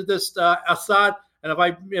master hypnotist Assad, and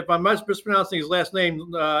if I'm mispronouncing his last name,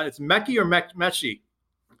 it's Meki or Meshi?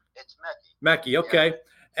 It's Meki. Meki, okay. Yeah.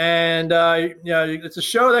 And it's a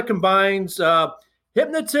show that combines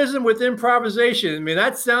hypnotism with improvisation. I mean,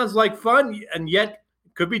 that sounds like fun, and yet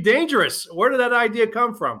could be dangerous. Where did that idea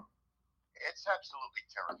come from? It's absolutely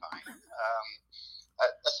terrifying.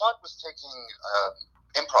 Assad was taking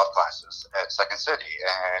improv classes at Second City,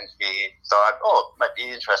 and he thought, it might be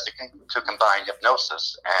interesting to combine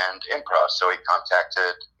hypnosis and improv. So he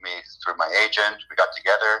contacted me through my agent. We got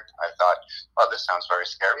together. I thought, this sounds very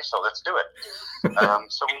scary, so let's do it.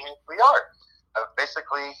 So we are.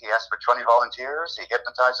 Basically, he asked for 20 volunteers. He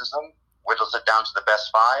hypnotizes them, whittles it down to the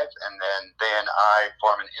best 5, and then they and I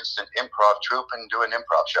form an instant improv troupe and do an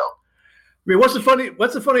improv show. I mean, what's the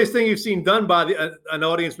funniest thing you've seen done by an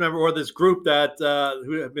audience member or this group that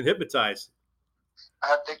who have been hypnotized?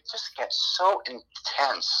 They just get so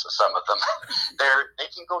intense, some of them. They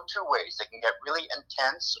can go two ways. They can get really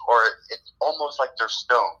intense, or it's almost like they're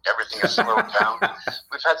stoned. Everything is slowed down.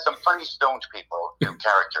 We've had some funny stoned people do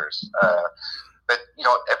characters. But,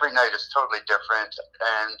 every night is totally different,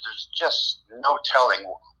 and there's just no telling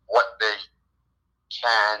what they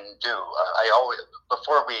can do. I always,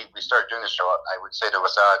 before we started doing the show, I would say to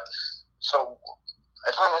Assad, so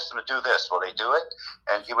if I ask them to do this, will they do it?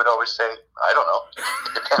 And he would always say, I don't know.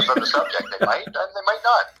 It depends on the subject. They might, and they might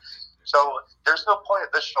not. So there's no point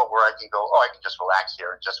at this show where I can go, I can just relax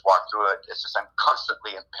here and just walk through it. It's just I'm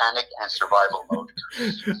constantly in panic and survival mode.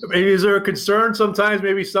 Maybe is there a concern sometimes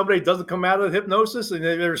maybe somebody doesn't come out of hypnosis and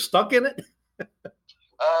they're stuck in it?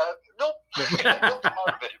 Nope. They'll come out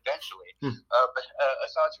of it eventually. But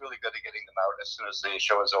Assad's really good at getting them out. As soon as the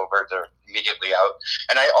show is over, they're immediately out.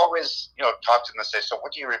 And I always, talk to them and say, so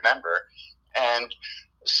what do you remember? And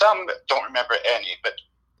some don't remember any, but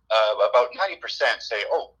about 90% say,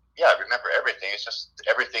 yeah, I remember everything. It's just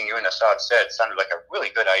everything you and Assad said sounded like a really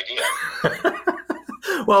good idea.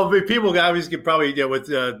 Well, people obviously could probably, with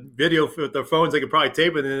video with their phones, they could probably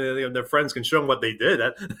tape it, and their friends can show them what they did.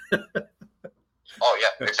 Oh, yeah,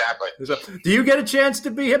 exactly. So, do you get a chance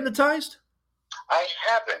to be hypnotized? I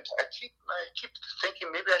haven't. I keep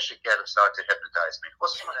thinking maybe I should get Assad to hypnotize me. We'll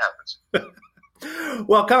see what happens.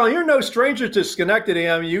 Well, Colin, you're no stranger to Schenectady.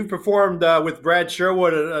 I mean, you performed with Brad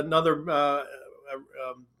Sherwood, another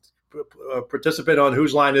participant on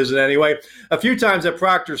Whose Line Is It Anyway, a few times at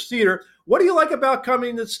Proctor's Theater. What do you like about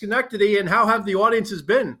coming to Schenectady, and how have the audiences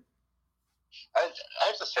been? I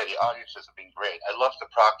have to say the audiences have been great. I love the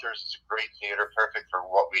Proctors. It's a great theater, perfect for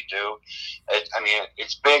what we do.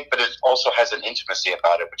 It's big, but it also has an intimacy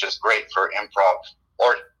about it, which is great for improv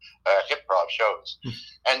or hip-prov shows.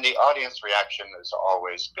 And the audience reaction has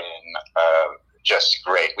always been just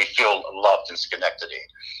great. We feel loved in Schenectady.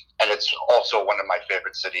 And it's also one of my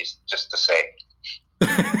favorite cities just to say.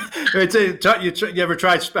 You ever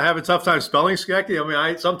tried have a tough time spelling Schenectady? I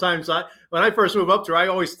mean, when I first moved up there, I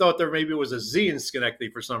always thought there maybe was a Z in Schenectady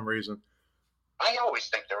for some reason. I always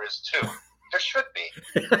think there is too. There should be.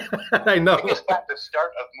 I know. Because at the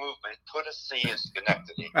start of movement, put a C in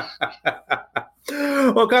Schenectady.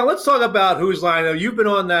 Well, Kyle, let's talk about Whose Line. You've been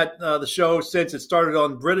on the show since it started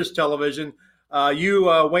on British television.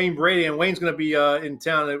 Wayne Brady, and Wayne's going to be in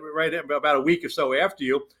town right about a week or so after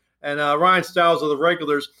you. And Ryan Stiles are the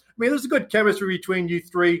regulars. I mean, there's a good chemistry between you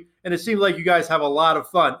three, and it seems like you guys have a lot of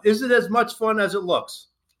fun. Is it as much fun as it looks?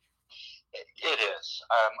 It is.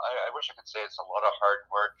 I wish I could say it's a lot of hard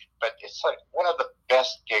work, but it's like one of the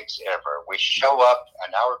best gigs ever. We show up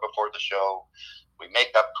an hour before the show, we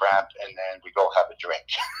make up crap, and then we go have a drink.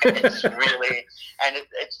 It's really, and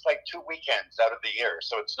it's like 2 weekends out of the year,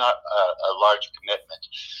 so it's not a large commitment.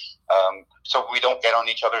 So we don't get on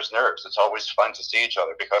each other's nerves. It's always fun to see each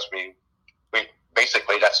other because we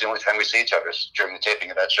basically, that's the only time we see each other is during the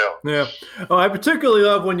taping of that show. Yeah. Oh, I particularly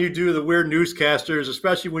love when you do the weird newscasters,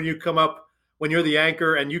 especially when you're the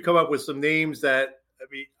anchor and you come up with some names that,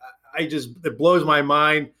 it blows my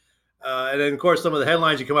mind. And then, of course, some of the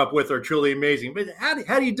headlines you come up with are truly amazing. But how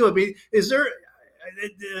do you do it? I mean,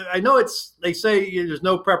 I know they say there's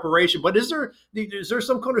no preparation, but is there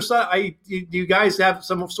some kind of do you guys have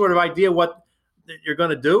some sort of idea what you're going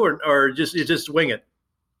to do, or you just wing it?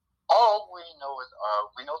 All we know is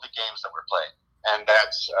we know the games that we're playing, and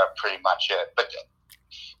that's pretty much it. But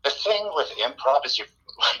the thing with improv is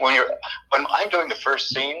when I'm doing the first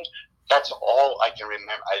scene, that's all I can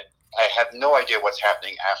remember. I have no idea what's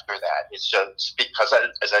happening after that. It's just because,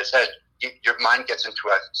 as I said, your mind gets into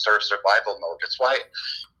a sort of survival mode. That's why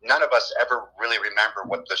none of us ever really remember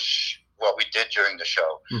what we did during the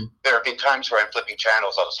show. Mm-hmm. There have been times where I'm flipping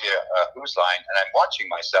channels, I'll see a Whose Line, and I'm watching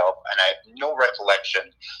myself, and I have no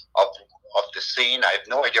recollection of the scene. I have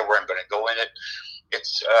no idea where I'm going to go in it.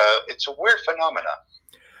 It's a weird phenomenon.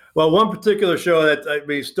 Well, one particular show that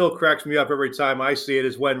still cracks me up every time I see it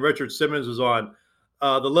is when Richard Simmons was on.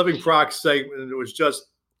 The Living Proc segment was just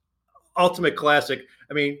ultimate classic.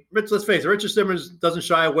 I mean, let's face it, Richard Simmons doesn't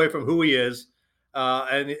shy away from who he is.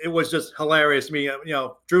 And it was just hilarious. I mean,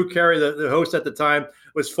 Drew Carey, the host at the time,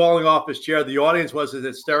 was falling off his chair. The audience was in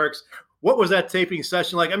hysterics. What was that taping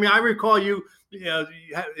session like? I mean, I recall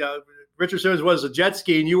Richard Simmons was a jet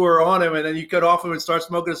ski, and you were on him, and then you cut off him and start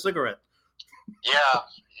smoking a cigarette. Yeah.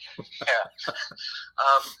 I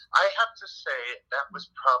have to say that was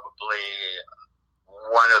probably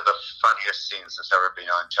one of the funniest scenes that's ever been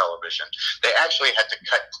on television. They actually had to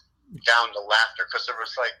cut down the laughter because there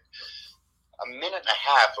was like a minute and a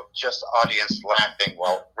half of just audience laughing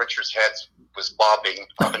while Richard's head was bobbing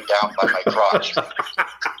up and down by my crotch.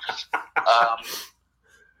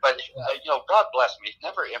 But God bless him. He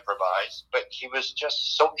never improvised, but he was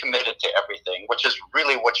just so committed to everything, which is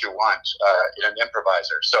really what you want in an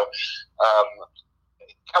improviser. So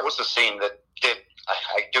that was the scene that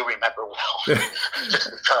I do remember well,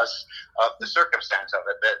 just because of the circumstance of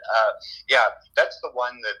it. But that's the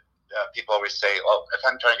one that people always say, "Oh, if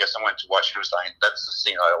I'm trying to get someone to watch Whose Line, that's the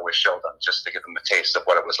scene I always show them, just to give them a taste of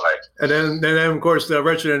what it was like." And then of course,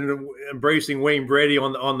 Richard embracing Wayne Brady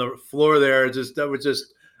on the floor there. It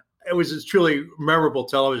was just truly memorable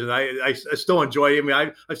television. I still enjoy it. I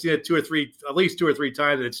mean, I've seen it at least two or three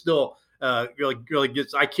times, and it still really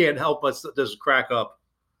gets. I can't help but just crack up.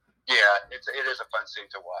 Yeah, it is a fun scene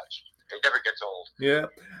to watch. It never gets old. Yeah.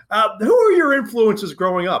 Who are your influences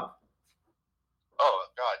growing up? Oh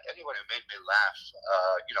God, anyone who made me laugh.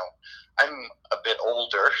 I'm a bit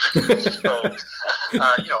older, so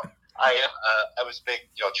I was big.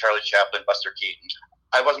 Charlie Chaplin, Buster Keaton.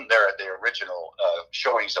 I wasn't there at the original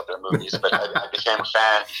showings of their movies, but I became a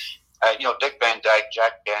fan. Dick Van Dyke,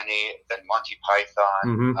 Jack Benny, then Monty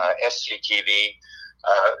Python, SCTV,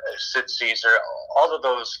 Sid Caesar, all of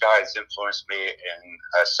those guys influenced me in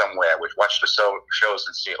some way. I would watch the shows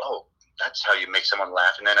and see, oh, that's how you make someone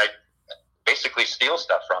laugh. And then I basically steal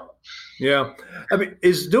stuff from them. Yeah. I mean,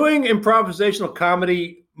 is doing improvisational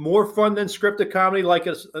comedy more fun than scripted comedy like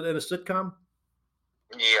in a sitcom?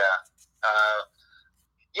 Yeah.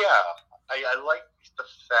 I like the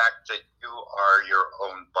fact that you are your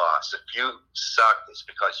own boss. If you suck, it's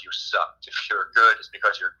because you sucked. If you're good, it's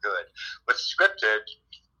because you're good. With scripted,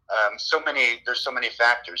 there's so many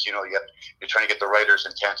factors. You're trying to get the writer's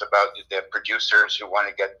intent about the producers who want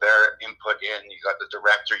to get their input in. You got the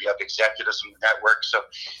director, you have executives from the network. So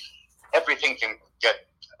everything can get,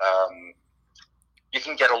 you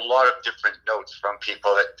can get a lot of different notes from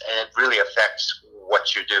people, and it really affects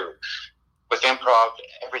what you do. With improv,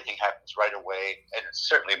 everything happens right away, and it's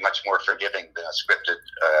certainly much more forgiving than a scripted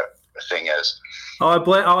thing is.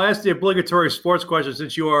 I'll ask the obligatory sports question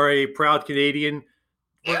since you are a proud Canadian.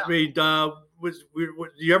 Yeah. I mean, do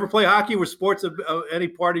you ever play hockey? Was sports any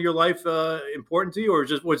part of your life important to you, or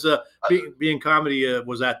just was being comedy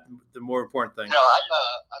was that the more important thing? No,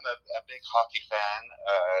 I'm a big hockey fan.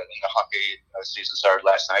 And the hockey season started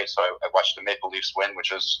last night, so I watched the Maple Leafs win,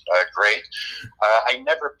 which was great. I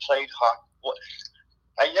never played hockey.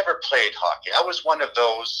 I never played hockey. I was one of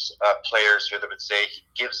those players who would say he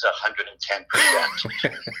gives 110%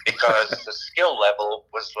 because the skill level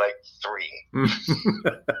was like 3.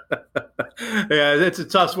 Yeah, it's a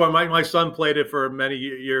tough one. My son played it for many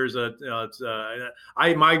years. I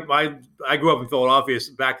grew up in Philadelphia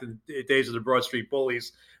back in the days of the Broad Street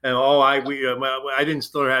Bullies, and I didn't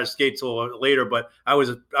learn how to skate till later. But I was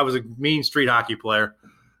a mean street hockey player.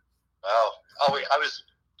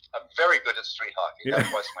 I'm very good at street hockey.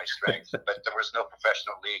 That was my strength, but there was no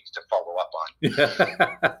professional league to follow up on.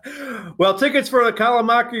 Yeah. Well, tickets for the Colin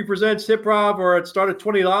Mochrie Presents Hip-Hop are start at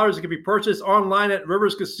 $20. It can be purchased online at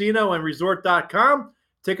Rivers Casino and Resort.com,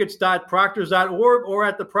 tickets.proctors.org, or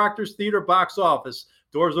at the Proctors Theater box office.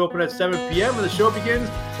 Doors open at 7 p.m. and the show begins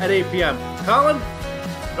at 8 p.m. Colin,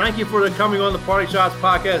 thank you for coming on the Parting Shots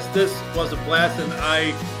podcast. This was a blast, and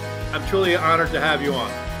I'm truly honored to have you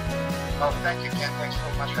on. Oh, thank you, Ken. Thanks so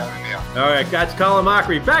much for having me on. All right, that's Colin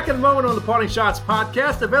Mochrie. Back in a moment on the Parting Shots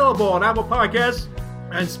podcast, available on Apple Podcasts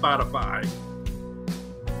and Spotify.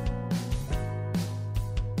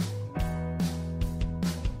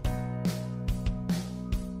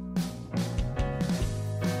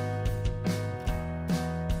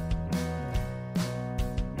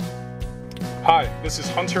 Hi, this is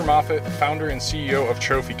Hunter Moffett, founder and CEO of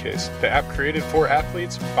Trophy Case, the app created for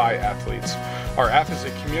athletes by athletes. Our app is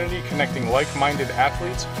a community connecting like-minded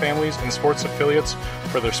athletes, families, and sports affiliates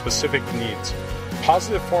for their specific needs.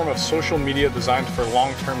 Positive form of social media designed for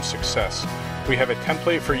long-term success. We have a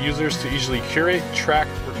template for users to easily curate, track,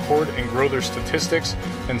 record, and grow their statistics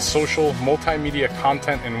and social multimedia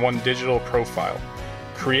content in one digital profile.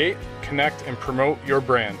 Create, connect, and promote your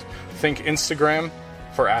brand. Think Instagram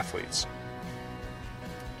for athletes.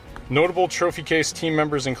 Notable Trophy Case team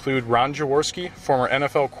members include Ron Jaworski, former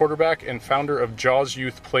NFL quarterback and founder of Jaws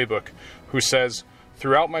Youth Playbook, who says,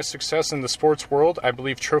 "Throughout my success in the sports world, I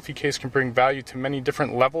believe Trophy Case can bring value to many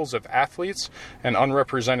different levels of athletes and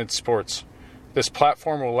unrepresented sports. This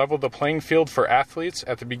platform will level the playing field for athletes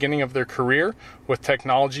at the beginning of their career with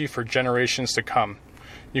technology for generations to come.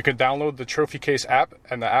 You can download the Trophy Case app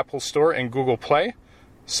at the Apple Store and Google Play.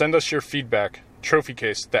 Send us your feedback. Trophy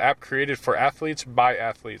Case, the app created for athletes by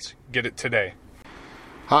athletes. Get it today."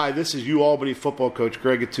 Hi, this is UAlbany football coach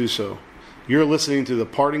Greg Gattuso. You're listening to the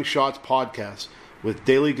Parting Shots podcast with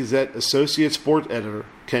Daily Gazette Associate Sports Editor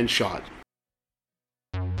Ken Schott.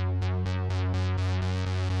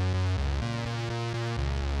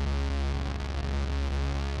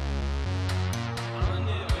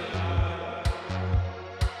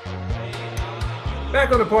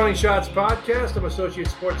 Back on the Parting Shots podcast, I'm Associate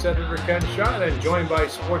Sports Editor Ken Schott and joined by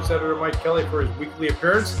Sports Editor Mike Kelly for his weekly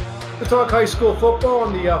appearance to talk high school football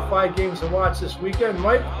and the 5 games to watch this weekend.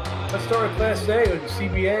 Mike, let's start with Class A with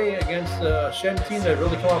CBA against a Shen team that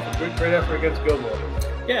really come off a great effort against Gilmore.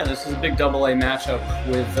 Yeah, this is a big AA matchup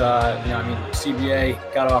with, CBA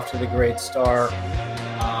got off to the great start,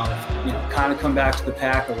 kind of come back to the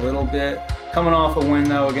pack a little bit. Coming off a win,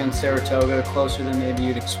 though, against Saratoga, closer than maybe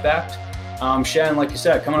you'd expect. Shen, like you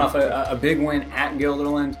said, coming off a big win at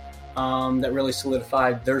Guilderland that really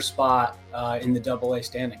solidified their spot in the AA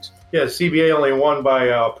standings. Yeah, CBA only won by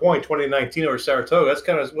a point 2019 over Saratoga.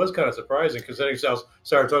 Was kind of surprising because I think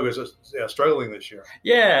Saratoga is struggling this year.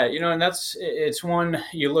 Yeah, and it's one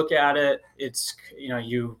you look at it. It's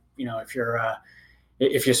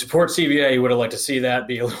if you support CBA, you would have liked to see that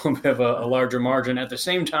be a little bit of a larger margin. At the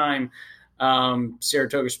same time,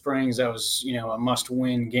 Saratoga Springs, that was a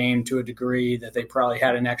must-win game to a degree that they probably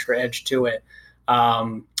had an extra edge to it.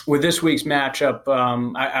 With this week's matchup,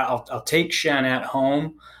 I'll take Shen at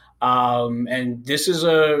home. And this is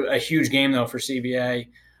a huge game, though, for CBA.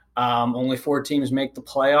 Only 4 teams make the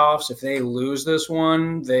playoffs. If they lose this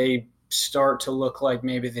one, they start to look like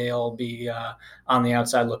maybe they'll be on the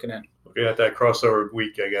outside looking in. Looking at that crossover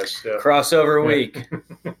week, I guess. Crossover week.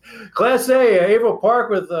 Class A, Averill Park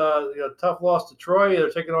with a tough loss to Troy. They're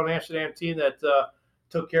taking on an Amsterdam team that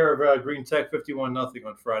took care of Green Tech 51-0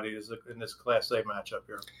 on Friday in this Class A matchup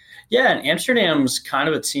here. Yeah, and Amsterdam's kind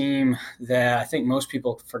of a team that I think most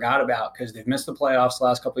people forgot about because they've missed the playoffs the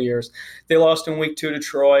last couple of years. They lost in week 2 to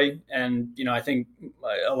Troy, and I think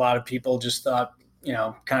a lot of people just thought,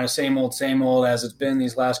 kind of same old as it's been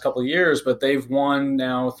these last couple of years, but they've won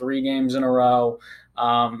now 3 games in a row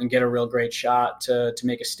and get a real great shot to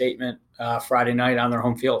make a statement Friday night on their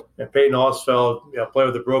home field. And Peyton Osfeld, play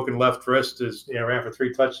with a broken left wrist, ran for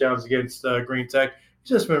 3 touchdowns against Green Tech. He's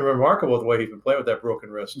just been remarkable the way he's been playing with that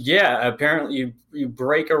broken wrist. Yeah, apparently you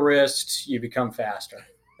break a wrist, you become faster.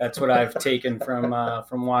 That's what I've taken from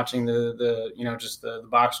watching the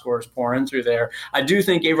box scores pour in through there. I do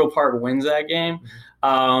think Averill Park wins that game,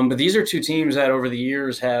 but these are 2 teams that over the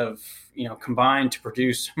years have combined to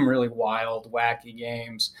produce some really wild, wacky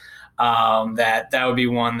games. That would be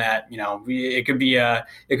one that it could be a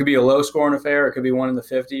low scoring affair. It could be one in the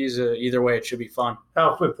 50s. Either way, it should be fun.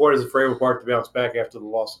 How important is it for Averill Park to bounce back after the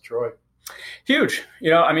loss to Troy? Huge.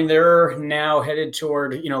 They're now headed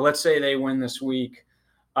toward. Let's say they win this week.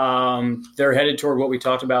 They're headed toward what we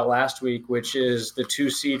talked about last week, which is the 2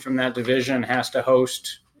 seed from that division has to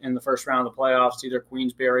host in the first round of the playoffs, either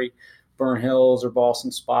Queensberry, Burn Hills, or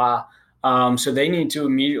Boston Spa. So they need to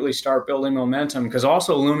immediately start building momentum because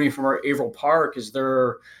also looming from Averill Park is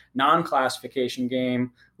their non-classification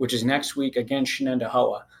game, which is next week against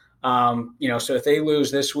Shenendehowa. So if they lose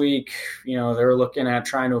this week, they're looking at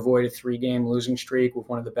trying to avoid a 3-game losing streak with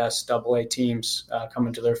one of the best AA teams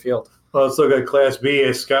coming to their field. Well, let's look at Class B.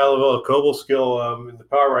 Schuylerville, Cobleskill in the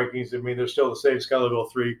power rankings. I mean, they're still the same.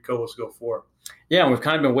 Schuylerville 3, Cobleskill 4. Yeah, and we've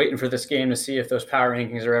kind of been waiting for this game to see if those power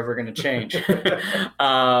rankings are ever going to change.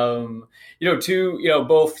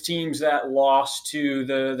 Both teams that lost to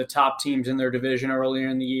the top teams in their division earlier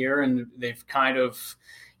in the year, and they've kind of,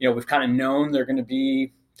 we've kind of known they're going to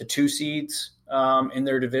be the 2 seeds in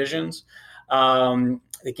their divisions.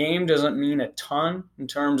 The game doesn't mean a ton in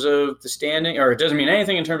terms of the standing, or it doesn't mean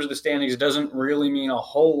anything in terms of the standings. It doesn't really mean a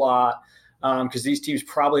whole lot because these teams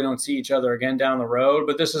probably don't see each other again down the road.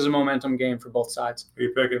 But this is a momentum game for both sides. Who are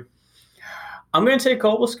you picking? I'm going to take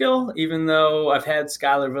Cobleskill, even though I've had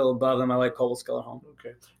Schuylerville above them. I like Cobleskill at home.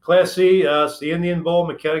 Okay. Class C, it's the Indian Bowl,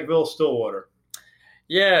 Mechanicville, Stillwater.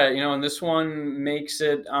 Yeah, and this one makes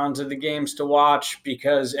it onto the games to watch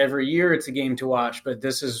because every year it's a game to watch. But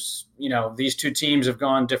this is, these 2 teams have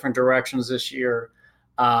gone different directions this year.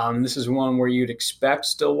 This is one where you'd expect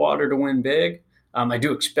Stillwater to win big. I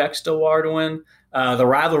do expect Stillwater to win. The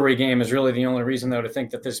rivalry game is really the only reason, though, to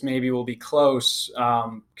think that this maybe will be close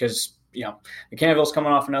because, Mechanicville's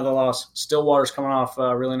coming off another loss. Stillwater's coming off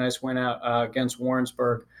a really nice win out against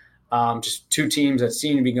Warrensburg. Just 2 teams that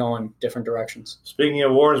seem to be going different directions. Speaking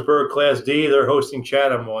of Warrensburg, Class D, they're hosting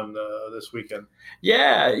Chatham this weekend.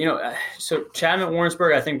 Yeah, so Chatham at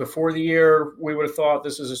Warrensburg, I think before the year, we would have thought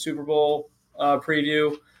this is a Super Bowl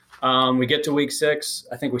preview. We get to week 6.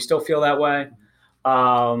 I think we still feel that way.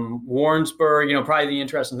 Warrensburg, probably the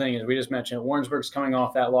interesting thing is we just mentioned Warrensburg's coming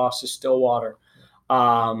off that loss to Stillwater.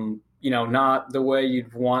 Not the way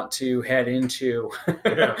you'd want to head into,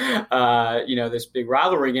 this big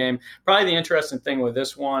rivalry game. Probably the interesting thing with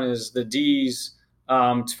this one is the D's,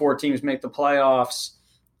 4 teams make the playoffs.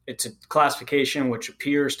 It's a classification which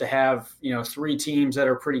appears to have, 3 teams that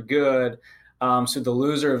are pretty good. So the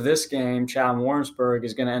loser of this game, Chatham-Warrensburg,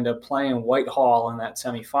 is going to end up playing Whitehall in that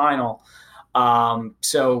semifinal.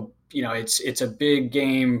 It's a big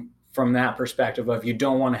game from that perspective of you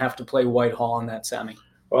don't want to have to play Whitehall in that semi.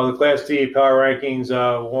 Well, the Class D power rankings,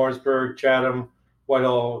 Warrensburg, Chatham,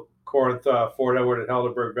 Whitehall, Corinth, Fort Edward, and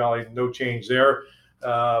Helderberg Valley, no change there.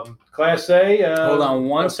 Class A. Hold on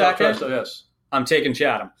one second. Yes. I'm taking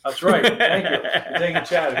Chatham. That's right. Thank you. You're taking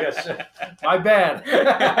Chatham, yes. My bad.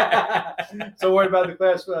 So worried about the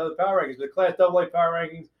Class power rankings. The Class AA power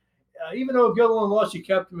rankings, even though Gilliland lost, you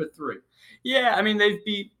kept them at 3. Yeah, I mean they've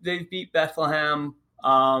beat Bethlehem.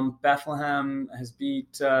 Bethlehem has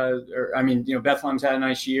beat. Bethlehem's had a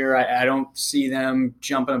nice year. I don't see them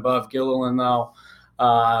jumping above Gilliland though.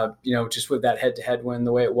 Just with that head-to-head win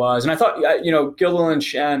the way it was, and I thought Gilliland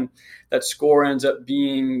Shen, that score ends up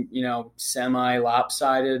being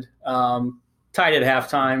semi-lopsided. Tied at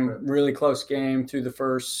halftime, really close game through the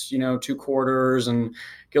first, 2 quarters, and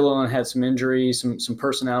Gilliland had some injuries, some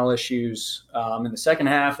personnel issues in the second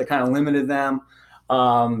half that kind of limited them.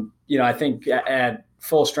 I think at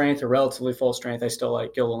full strength or relatively full strength, I still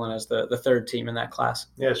like Gilliland as the third team in that class.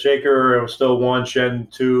 Yeah, Shaker was still 1, Shen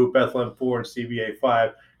 2, Bethlehem 4, and CBA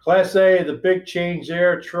 5. Class A, the big change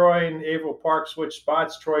there. Troy and Averill Park switch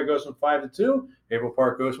spots. Troy goes from 5 to 2. Averill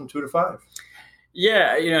Park goes from 2 to 5.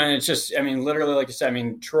 Yeah, and it's just, literally, like you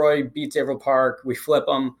said, Troy beats Averill Park. We flip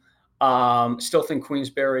them. Still think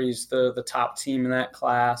Queensbury's the top team in that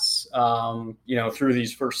class, through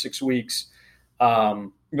these first 6 weeks.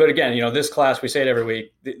 But again, this class, we say it every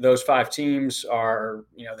week, those 5 teams are,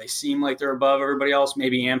 they seem like they're above everybody else.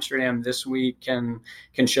 Maybe Amsterdam this week can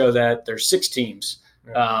show that there's 6 teams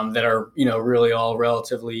that are, really all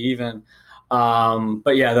relatively even.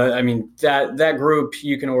 But yeah, that group,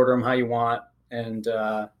 you can order them how you want. And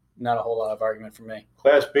not a whole lot of argument from me.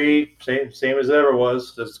 Class B, same as it ever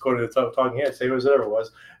was. Just according to the talking head, same as it ever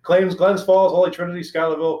was. Claims Glens Falls, Holy Trinity,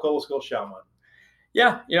 Schuylerville, Coldskill, Chalmont.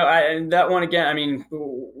 Yeah, and that one again.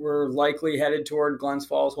 We're likely headed toward Glens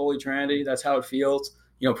Falls, Holy Trinity. That's how it feels.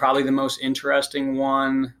 Probably the most interesting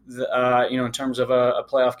one. In terms of a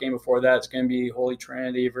playoff game before that, it's going to be Holy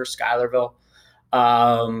Trinity versus Schuylerville.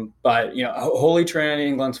 But Holy Trinity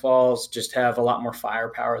and Glens Falls just have a lot more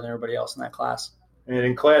firepower than everybody else in that class. And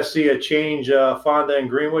in Class C, a change, Fonda and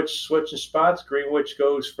Greenwich switching spots. Greenwich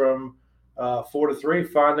goes from 4 to 3.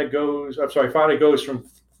 Fonda goes from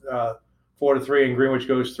 4 to 3, and Greenwich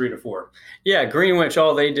goes 3 to 4. Yeah, Greenwich,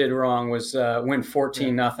 all they did wrong was win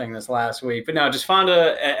 14-0 this last week. But no, just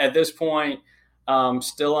Fonda at this point,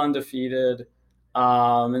 still undefeated.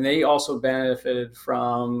 And they also benefited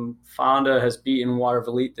from Fonda has beaten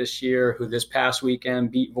Waterville Elite this year, who this past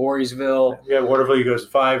weekend beat Voorheesville. Yeah, Waterville goes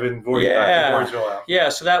 5 and Voorheesville out. Yeah,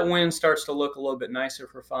 so that win starts to look a little bit nicer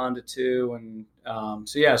for Fonda too. And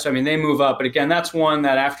they move up. But again, that's one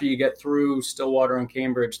that after you get through Stillwater and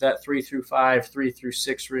Cambridge, that 3 through 5, 3 through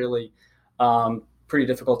 6 really pretty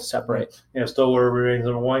difficult to separate. Yeah, Stillwater remains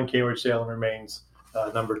number 1. Cambridge Salem remains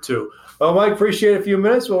number 2. Well, Mike, appreciate a few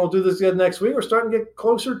minutes. We'll do this again next week. We're starting to get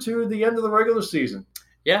closer to the end of the regular season.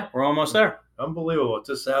 Yeah, we're almost there. Unbelievable. It's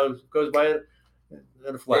just how it goes by in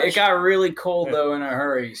a flash. It got really cold, though, in a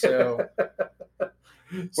hurry. So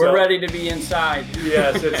we're ready to be inside.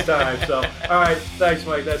 Yes, it's time. So, all right. Thanks,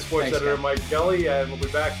 Mike. That's Sports Editor Mike Kelly. And we'll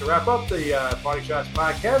be back to wrap up the Parting Shots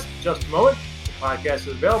podcast in just a moment. The podcast is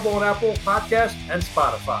available on Apple Podcasts and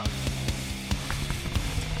Spotify.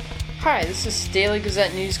 Hi, this is Daily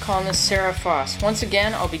Gazette news columnist Sarah Foss. Once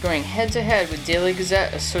again, I'll be going head-to-head with Daily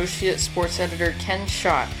Gazette Associate Sports Editor Ken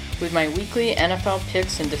Schott with my weekly NFL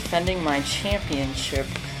picks and defending my championship.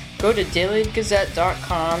 Go to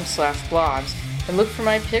dailygazette.com/blogs and look for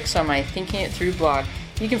my picks on my Thinking It Through blog.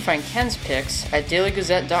 You can find Ken's picks at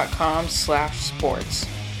dailygazette.com/sports.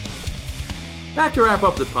 Back to wrap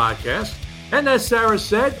up the podcast. And as Sarah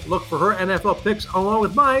said, look for her NFL picks along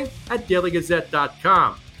with mine at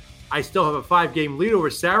dailygazette.com. I still have a 5-game lead over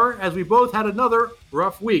Sarah, as we both had another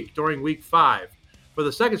rough week during week 5. For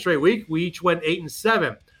the second straight week, we each went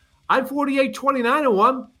 8-7. I'm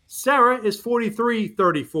 48-29-1. Sarah is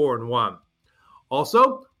 43-34-1.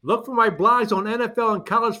 Also, look for my blogs on NFL and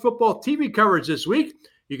college football TV coverage this week.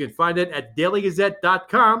 You can find it at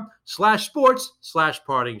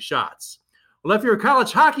dailygazette.com/sports/parting shots. Well, if you're a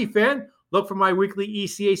college hockey fan, look for my weekly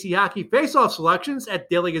ECAC hockey face-off selections at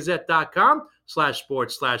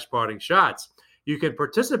dailygazette.com/sports/parting shots. You can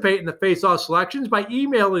participate in the face-off selections by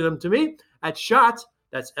emailing them to me at shots,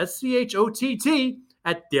 that's SCHOTT,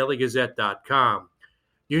 at dailygazette.com.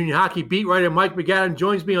 Union Hockey beat writer Mike McAdam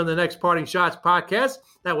joins me on the next Parting Shots podcast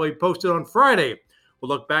that will be posted on Friday. We'll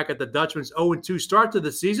look back at the Dutchman's 0-2 start to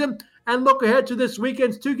the season and look ahead to this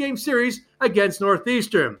weekend's 2-game series against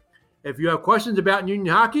Northeastern. If you have questions about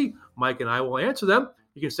Union Hockey, Mike and I will answer them.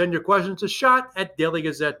 You can send your questions to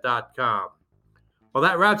shot@dailygazette.com. Well,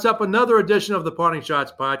 that wraps up another edition of the Parting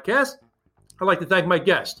Shots podcast. I'd like to thank my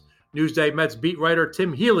guest, Newsday Mets beat writer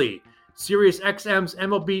Tim Healy, Sirius XM's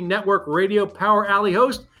MLB Network Radio Power Alley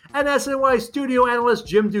host, and SNY studio analyst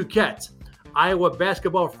Jim Duquette, Iowa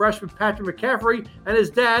basketball freshman Patrick McCaffrey and his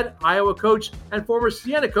dad, Iowa coach and former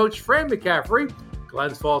Siena coach Fran McCaffrey,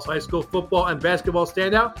 Glens Falls High School football and basketball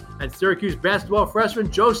standout, and Syracuse basketball freshman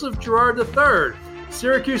Joseph Girard III.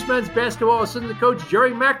 Syracuse men's basketball assistant coach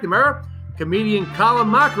Jerry McNamara, comedian Colin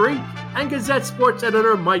Mochrie, and Gazette sports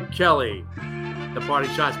editor Mike Kelly. The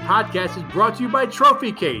Parting Shots podcast is brought to you by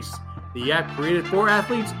Trophy Case, the app created for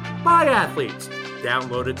athletes by athletes.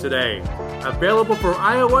 Download it today. Available for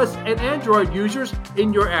iOS and Android users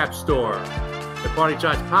in your app store. The Parting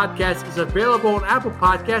Shots podcast is available on Apple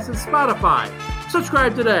Podcasts and Spotify.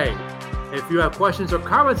 Subscribe today. If you have questions or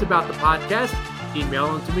comments about the podcast,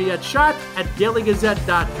 email them to me at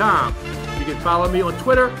shot@dailygazette.com. You can follow me on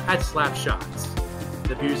Twitter @slapshots.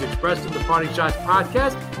 The views expressed in the Parting Shots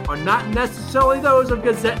podcast are not necessarily those of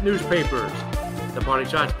Gazette newspapers. The Parting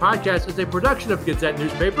Shots podcast is a production of Gazette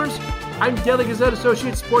newspapers. I'm Daily Gazette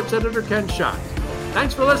Associate Sports Editor Ken Schott.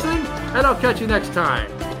 Thanks for listening, and I'll catch you next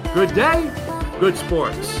time. Good day, good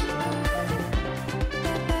sports.